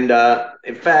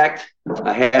 In fact,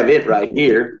 I have it right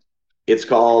here. It's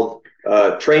called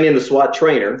Training the SWAT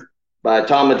Trainer by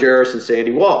Tom Majerus and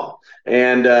Sandy Wall.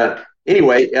 And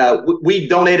anyway, we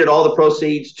donated all the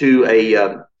proceeds to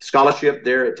a scholarship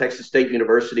there at Texas State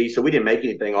University. So we didn't make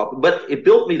anything off it, but it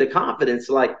built me the confidence,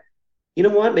 like, you know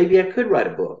what, maybe I could write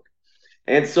a book.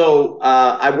 And so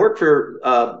I worked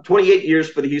for 28 years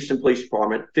for the Houston Police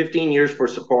Department, 15 years for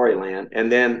Safariland.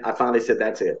 And then I finally said,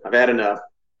 that's it. I've had enough.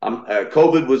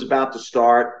 COVID was about to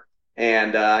start,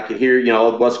 and I could hear,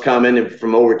 what's coming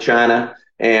from over China.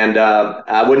 And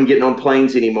I wasn't getting on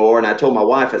planes anymore. And I told my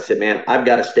wife, I said, man, I've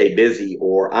got to stay busy,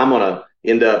 or I'm going to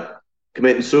end up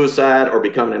committing suicide or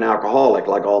becoming an alcoholic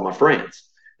like all my friends.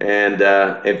 And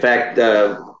in fact,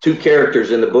 two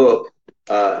characters in the book,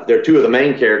 they're two of the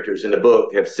main characters in the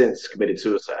book, have since committed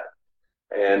suicide.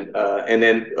 And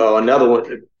then another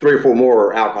one, 3 or 4 more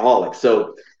are alcoholics.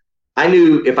 So I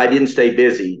knew if I didn't stay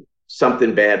busy,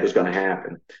 something bad was going to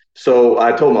happen. So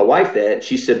I told my wife that.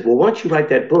 She said, well, why don't you write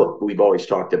that book we've always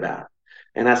talked about?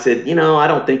 And I said, I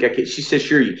don't think I can. She said,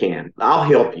 sure you can. I'll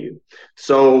help you.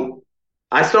 So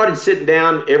I started sitting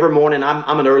down every morning.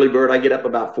 I'm an early bird. I get up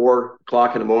about 4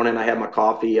 o'clock in the morning. I have my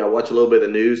coffee. I watch a little bit of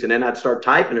the news, and then I'd start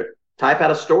type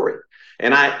out a story.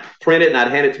 And I print it, and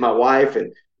I'd hand it to my wife.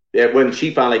 And when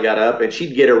she finally got up, and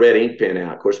she'd get her red ink pen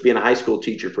out, of course, being a high school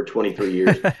teacher for 23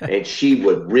 years, and she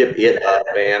would rip it up,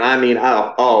 man. I mean,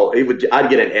 I'd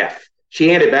get an F. She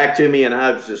handed it back to me, and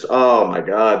I was just, oh my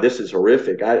God, this is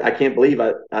horrific. I can't believe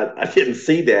I didn't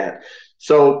see that.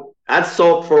 So I'd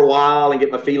sulk for a while and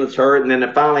get my feelings hurt. And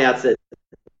then finally I said,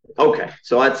 okay.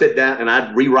 So I'd sit down and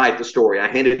I'd rewrite the story. I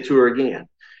handed it to her again.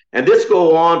 And this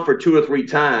go on for 2 or 3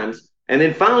 times. And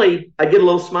then finally, I get a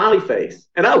little smiley face.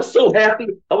 And I was so happy.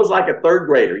 I was like a 3rd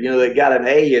grader, that got an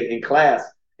A in class.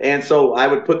 And so I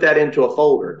would put that into a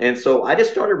folder. And so I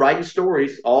just started writing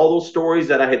stories, all those stories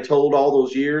that I had told all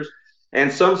those years,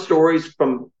 and some stories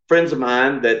from friends of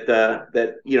mine that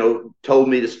told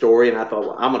me the story. And I thought,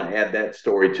 well, I'm going to add that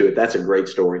story to it. That's a great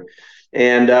story.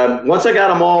 And once I got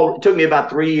them all, it took me about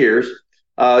 3 years,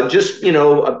 just,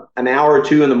 an hour or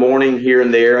 2 in the morning here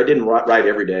and there. I didn't write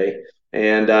every day.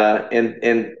 And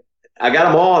I got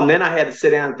them all, and then I had to sit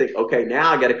down and think, okay,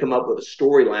 now I got to come up with a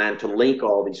storyline to link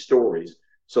all these stories.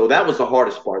 So that was the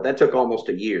hardest part. That took almost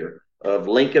a year of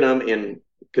linking them in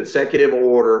consecutive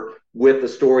order with the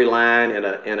storyline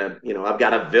and I've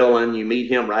got a villain. You meet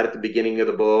him right at the beginning of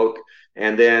the book,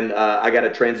 and then I got a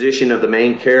transition of the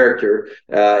main character,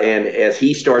 and as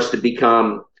he starts to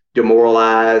become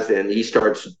demoralized and he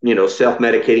starts,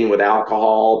 self-medicating with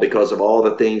alcohol because of all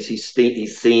the things he's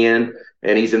seeing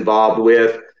and he's involved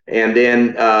with. And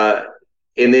then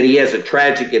he has a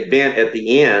tragic event at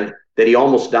the end that he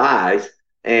almost dies.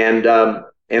 And then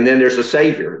there's a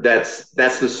savior. That's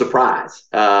the surprise.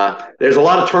 There's a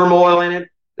lot of turmoil in it.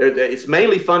 It's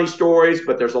mainly funny stories,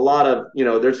 but there's a lot of,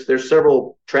 there's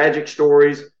several tragic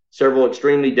stories, several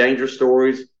extremely dangerous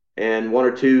stories, and 1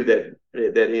 or 2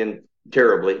 that end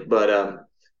terribly. But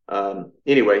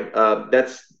anyway,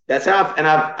 that's how.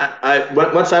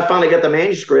 Once I finally got the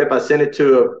manuscript, I sent it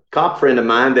to a cop friend of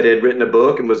mine that had written a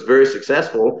book and was very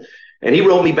successful. And he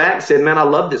wrote me back and said, man, I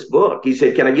love this book. He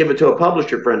said, can I give it to a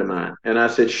publisher friend of mine? And I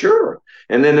said, sure.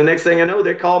 And then the next thing I know,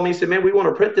 they called me and said, man, we want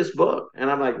to print this book.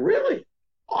 And I'm like, really?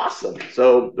 Awesome.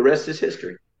 So the rest is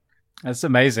history. That's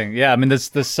amazing. Yeah. I mean, there's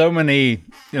so many,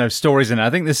 stories in it. I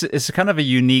think this is kind of a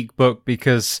unique book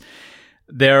because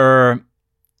there are,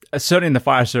 certainly in the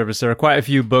fire service, there are quite a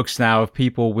few books now of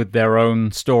people with their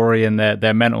own story and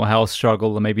their mental health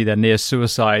struggle, or maybe their near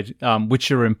suicide, which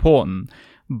are important.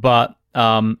 But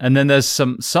and then there's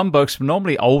some books,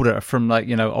 normally older, from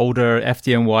older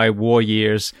FDNY war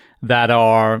years, that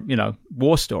are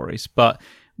war stories. But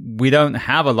we don't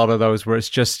have a lot of those where it's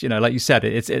just, like you said,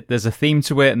 there's a theme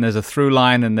to it and there's a through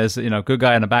line and there's, good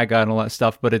guy and a bad guy and all that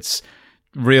stuff, but it's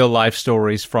real life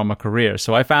stories from a career.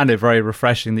 So I found it very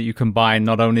refreshing that you combine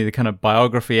not only the kind of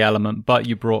biography element, but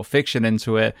you brought fiction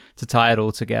into it to tie it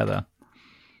all together.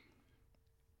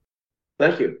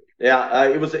 Thank you. Yeah,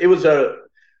 it was a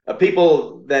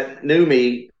people that knew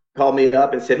me called me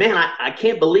up and said, man, I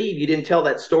can't believe you didn't tell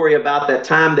that story about that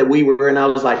time that we were, and I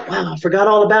was like, wow, I forgot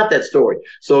all about that story.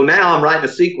 So now I'm writing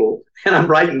a sequel and I'm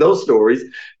writing those stories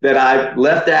that I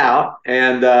left out.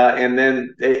 And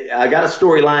then I got a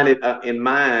storyline in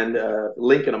mind,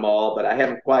 linking them all, but I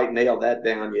haven't quite nailed that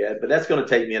down yet. But that's going to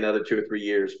take me another 2 or 3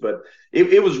 years. But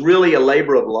it was really a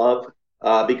labor of love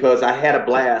because I had a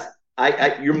blast.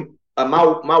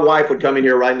 My wife would come in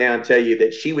here right now and tell you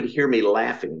that she would hear me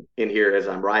laughing in here as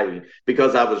I'm writing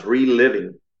because I was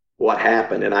reliving what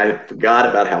happened and I forgot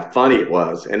about how funny it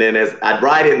was. And then as I'd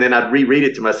write it and then I'd reread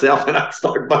it to myself and I'd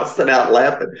start busting out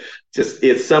laughing.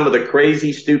 It's some of the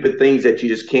crazy, stupid things that you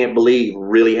just can't believe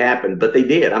really happened, but they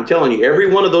did. I'm telling you,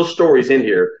 every one of those stories in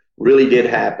here really did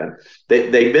happen.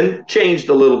 They've been changed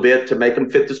a little bit to make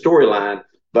them fit the storyline,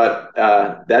 but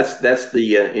that's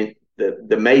the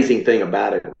amazing thing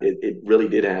about it. It really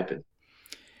did happen.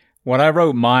 When I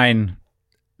wrote mine,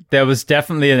 there was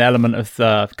definitely an element of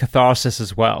the catharsis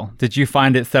as well. Did you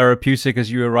find it therapeutic as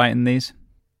you were writing these?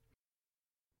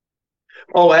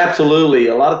 Oh, absolutely.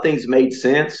 A lot of things made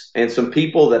sense. And some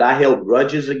people that I held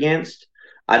grudges against,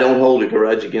 I don't hold a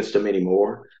grudge against them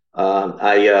anymore.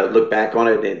 I look back on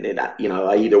it and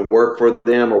I either worked for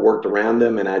them or worked around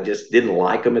them and I just didn't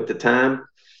like them at the time.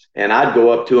 And I'd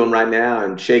go up to them right now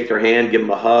and shake their hand, give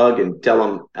them a hug, and tell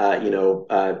them, I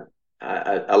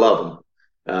love them.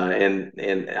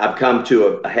 And I've come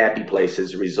to a happy place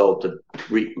as a result of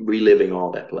reliving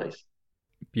all that place.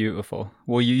 Beautiful.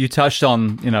 Well, you touched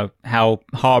on, how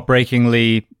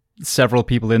heartbreakingly several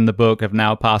people in the book have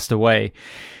now passed away.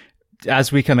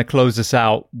 As we kind of close this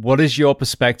out, what is your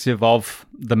perspective of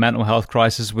the mental health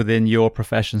crisis within your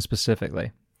profession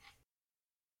specifically?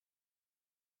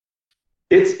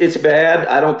 It's bad.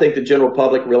 I don't think the general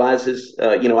public realizes,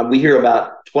 we hear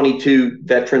about 22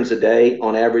 veterans a day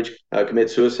on average commit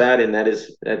suicide, and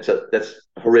that's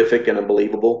horrific and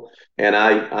unbelievable. And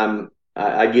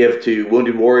I give to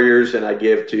Wounded Warriors and I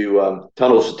give to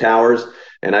Tunnels to Towers,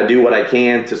 and I do what I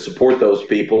can to support those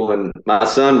people. And my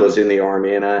son was in the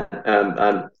Army, and I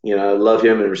love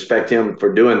him and respect him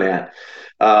for doing that.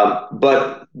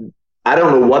 But I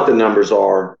don't know what the numbers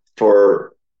are for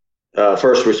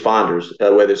first responders,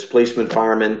 whether it's policemen,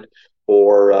 firemen,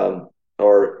 or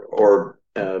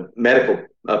medical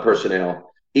personnel,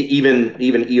 even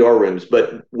ER rooms.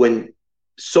 But when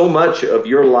so much of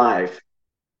your life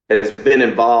has been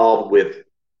involved with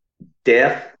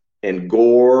death and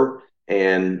gore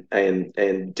and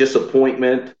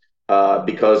disappointment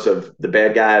because of the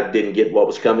bad guy didn't get what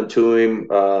was coming to him,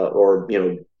 or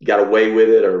got away with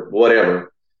it or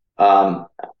whatever.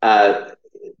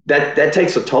 That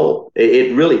takes a toll.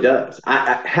 It really does.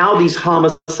 How these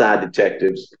homicide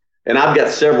detectives, and I've got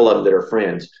several of them that are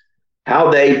friends,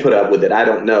 how they put up with it, I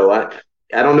don't know. I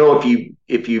don't know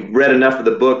if you've read enough of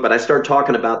the book, but I start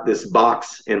talking about this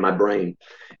box in my brain,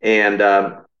 and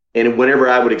whenever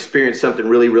I would experience something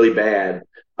really, really bad,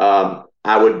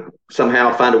 I would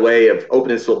somehow find a way of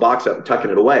opening this little box up and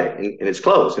tucking it away, and it's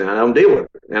closed, and I don't deal with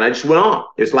it, and I just went on.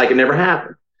 It's like it never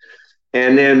happened.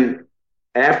 And then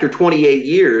after 28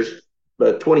 years,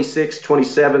 the 26th,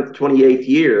 27th, 28th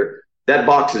year, that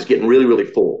box is getting really, really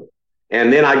full.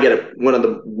 And then I get one of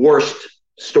the worst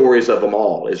stories of them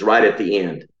all is right at the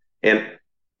end. And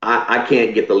I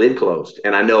can't get the lid closed.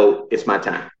 And I know it's my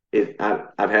time.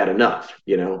 I've had enough,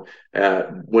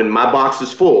 when my box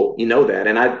is full, that.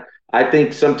 And I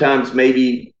think sometimes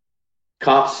maybe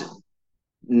cops,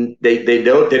 they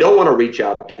don't want to reach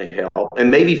out to help, and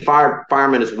maybe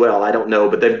firemen as well. I don't know,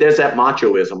 but there's that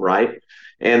machoism, right?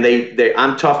 And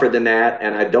I'm tougher than that,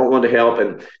 and I don't want to help.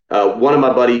 And one of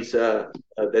my buddies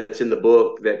that's in the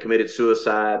book that committed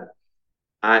suicide,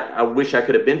 I wish I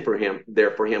could have been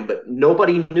there for him, but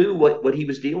nobody knew what he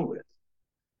was dealing with.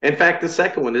 In fact, the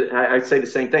second one, I say the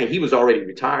same thing. He was already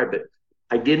retired, but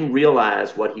I didn't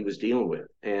realize what he was dealing with,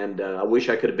 and I wish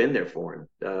I could have been there for him.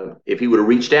 If he would have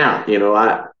reached out,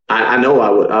 I know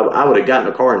I would have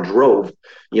gotten a car and drove,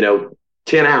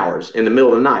 10 hours in the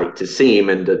middle of the night to see him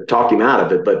and to talk him out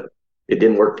of it, but it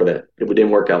didn't work for that. It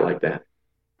didn't work out like that.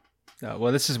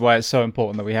 Well, this is why it's so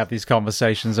important that we have these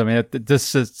conversations. I mean, the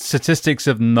statistics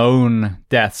of known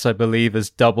deaths, I believe,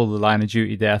 is double the line of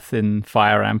duty death in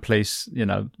fire and police,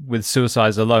 with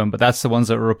suicides alone. But that's the ones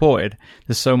that are reported.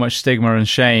 There's so much stigma and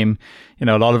shame. A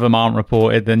lot of them aren't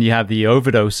reported. Then you have the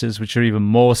overdoses, which are even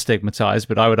more stigmatized,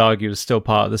 but I would argue is still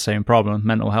part of the same problem,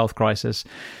 mental health crisis.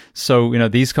 So,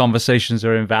 these conversations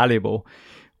are invaluable.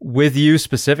 With you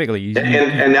specifically,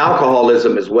 and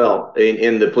alcoholism as well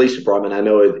in the police department. I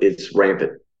know it's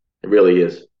rampant. It really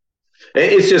is.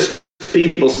 It's just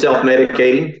people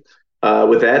self-medicating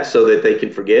with that so that they can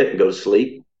forget and go to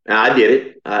sleep. And I did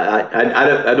it.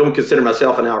 I don't consider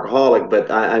myself an alcoholic,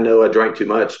 but I know I drank too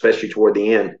much, especially toward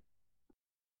the end.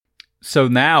 So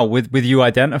now with you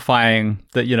identifying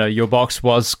that, your box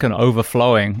was kind of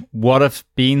overflowing, what have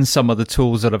been some of the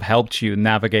tools that have helped you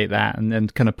navigate that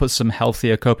and kind of put some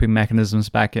healthier coping mechanisms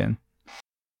back in?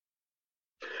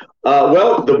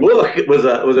 Well, the book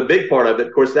was a big part of it.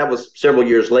 Of course, that was several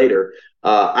years later.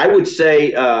 I would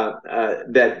say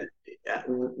that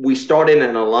we started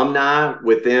an alumni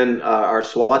within our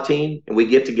SWAT team, and we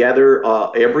get together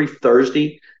every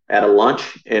Thursday at a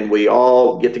lunch, and we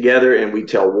all get together and we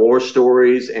tell war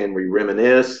stories and we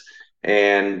reminisce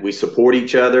and we support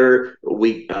each other.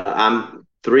 I'm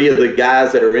three of the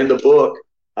guys that are in the book.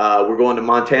 We're going to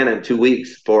Montana in 2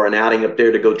 weeks for an outing up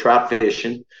there to go trout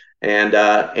fishing. And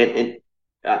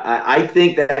I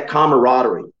think that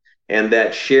camaraderie and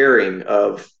that sharing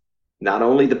of not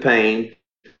only the pain,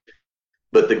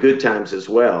 but the good times as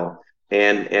well.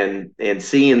 And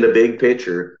seeing the big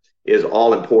picture is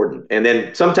all important. And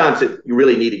then sometimes you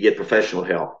really need to get professional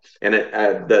help. And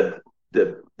the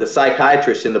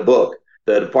psychiatrist in the book,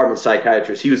 the department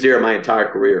psychiatrist, he was there my entire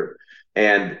career.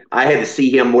 And I had to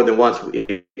see him more than once.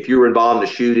 If you were involved in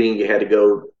a shooting, you had to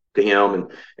go to him.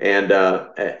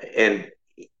 And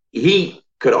he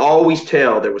could always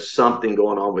tell there was something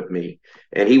going on with me.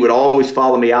 And he would always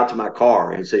follow me out to my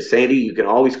car and say, Sandy, you can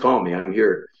always call me. I'm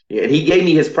here. And he gave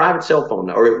me his private cell phone,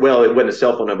 well, it wasn't a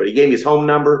cell phone number. He gave me his home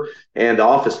number and the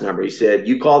office number. He said,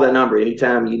 you call that number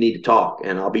anytime you need to talk,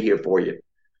 and I'll be here for you.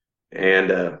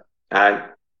 And I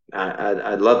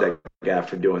love that guy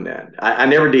for doing that. I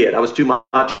never did. I was too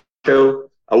macho.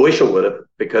 I wish I would have,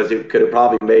 because it could have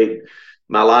probably made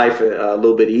my life a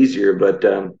little bit easier. But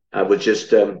I was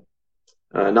just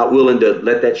not willing to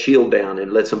let that shield down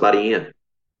and let somebody in.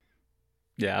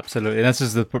 Yeah, absolutely. And this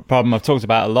is the problem I've talked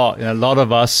about a lot. A lot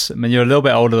of us, I mean, you're a little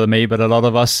bit older than me, but a lot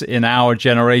of us in our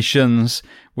generations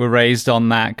were raised on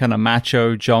that kind of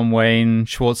macho John Wayne,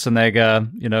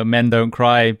 Schwarzenegger, men don't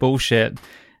cry bullshit.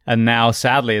 And now,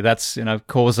 sadly, that's,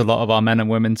 caused a lot of our men and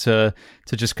women to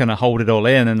just kind of hold it all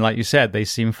in. And like you said, they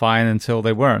seem fine until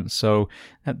they weren't. So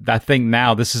I think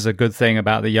now this is a good thing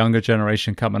about the younger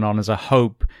generation coming on, is I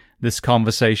hope this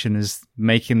conversation is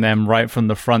making them right from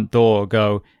the front door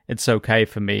go, it's okay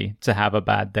for me to have a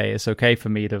bad day. It's okay for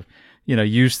me to,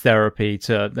 use therapy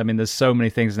there's so many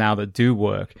things now that do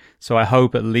work. So I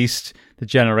hope at least the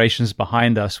generations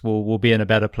behind us will be in a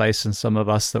better place than some of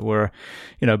us that were,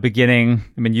 beginning.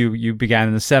 I mean, you began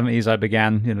in the 70s. I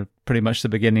began, pretty much the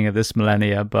beginning of this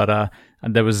millennia, but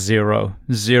and there was zero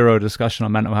discussion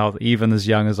on mental health, even as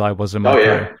young as I was in my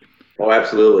career. Oh,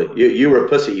 absolutely. You were a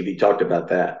pussy if you talked about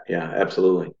that. Yeah,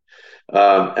 absolutely.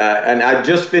 And I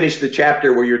just finished the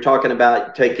chapter where you're talking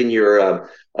about taking your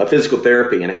physical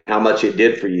therapy and how much it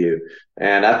did for you.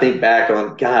 And I think back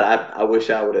on, God, I wish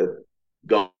I would have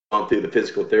gone through the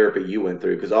physical therapy you went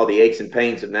through, because all the aches and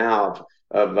pains of now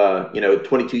of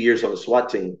 22 years on the SWAT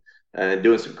team and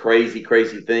doing some crazy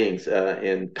things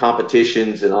in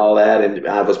competitions and all that. And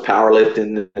I was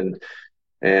powerlifting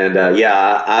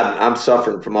I'm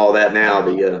suffering from all that now.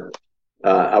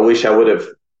 I wish I would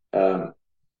have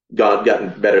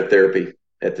gotten better therapy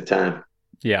at the time.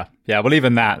 Yeah. Well,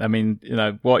 even that, I mean,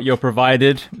 what you're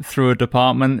provided through a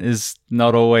department is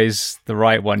not always the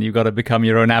right one. You've got to become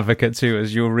your own advocate too,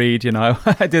 as you'll read.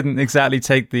 I didn't exactly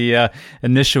take the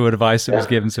initial advice that was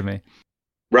given to me.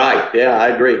 Right. Yeah, I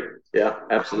agree. Yeah,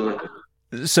 absolutely.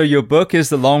 So your book is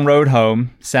The Long Road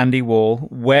Home, Sandy Wall.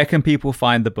 Where can people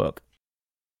find the book?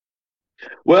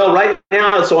 Well, right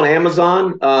now it's on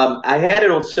Amazon. I had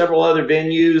it on several other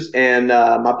venues, and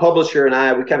my publisher and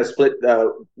I, we kind of split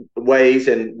ways,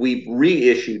 and we've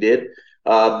reissued it.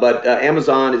 But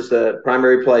Amazon is the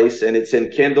primary place, and it's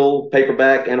in Kindle,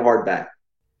 paperback, and hardback.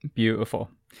 Beautiful.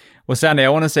 Well, Sandy, I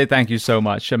want to say thank you so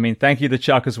much. I mean, thank you to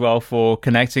Chuck as well for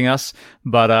connecting us.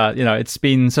 But, it's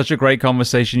been such a great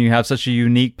conversation. You have such a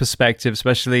unique perspective,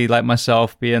 especially like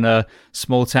myself, being a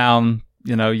small town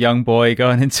young boy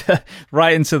going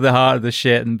right into the heart of the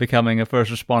shit and becoming a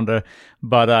first responder.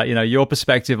 But, your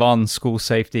perspective on school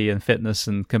safety and fitness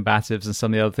and combatives and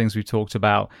some of the other things we talked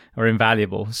about are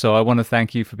invaluable. So I want to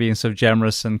thank you for being so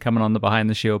generous and coming on the Behind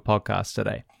the Shield podcast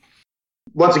today.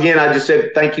 Once again, I just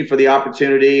said thank you for the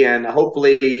opportunity, and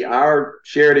hopefully our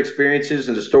shared experiences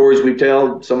and the stories we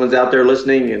tell, someone's out there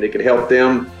listening and it can help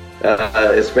them,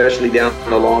 especially down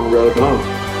the long road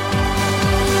home.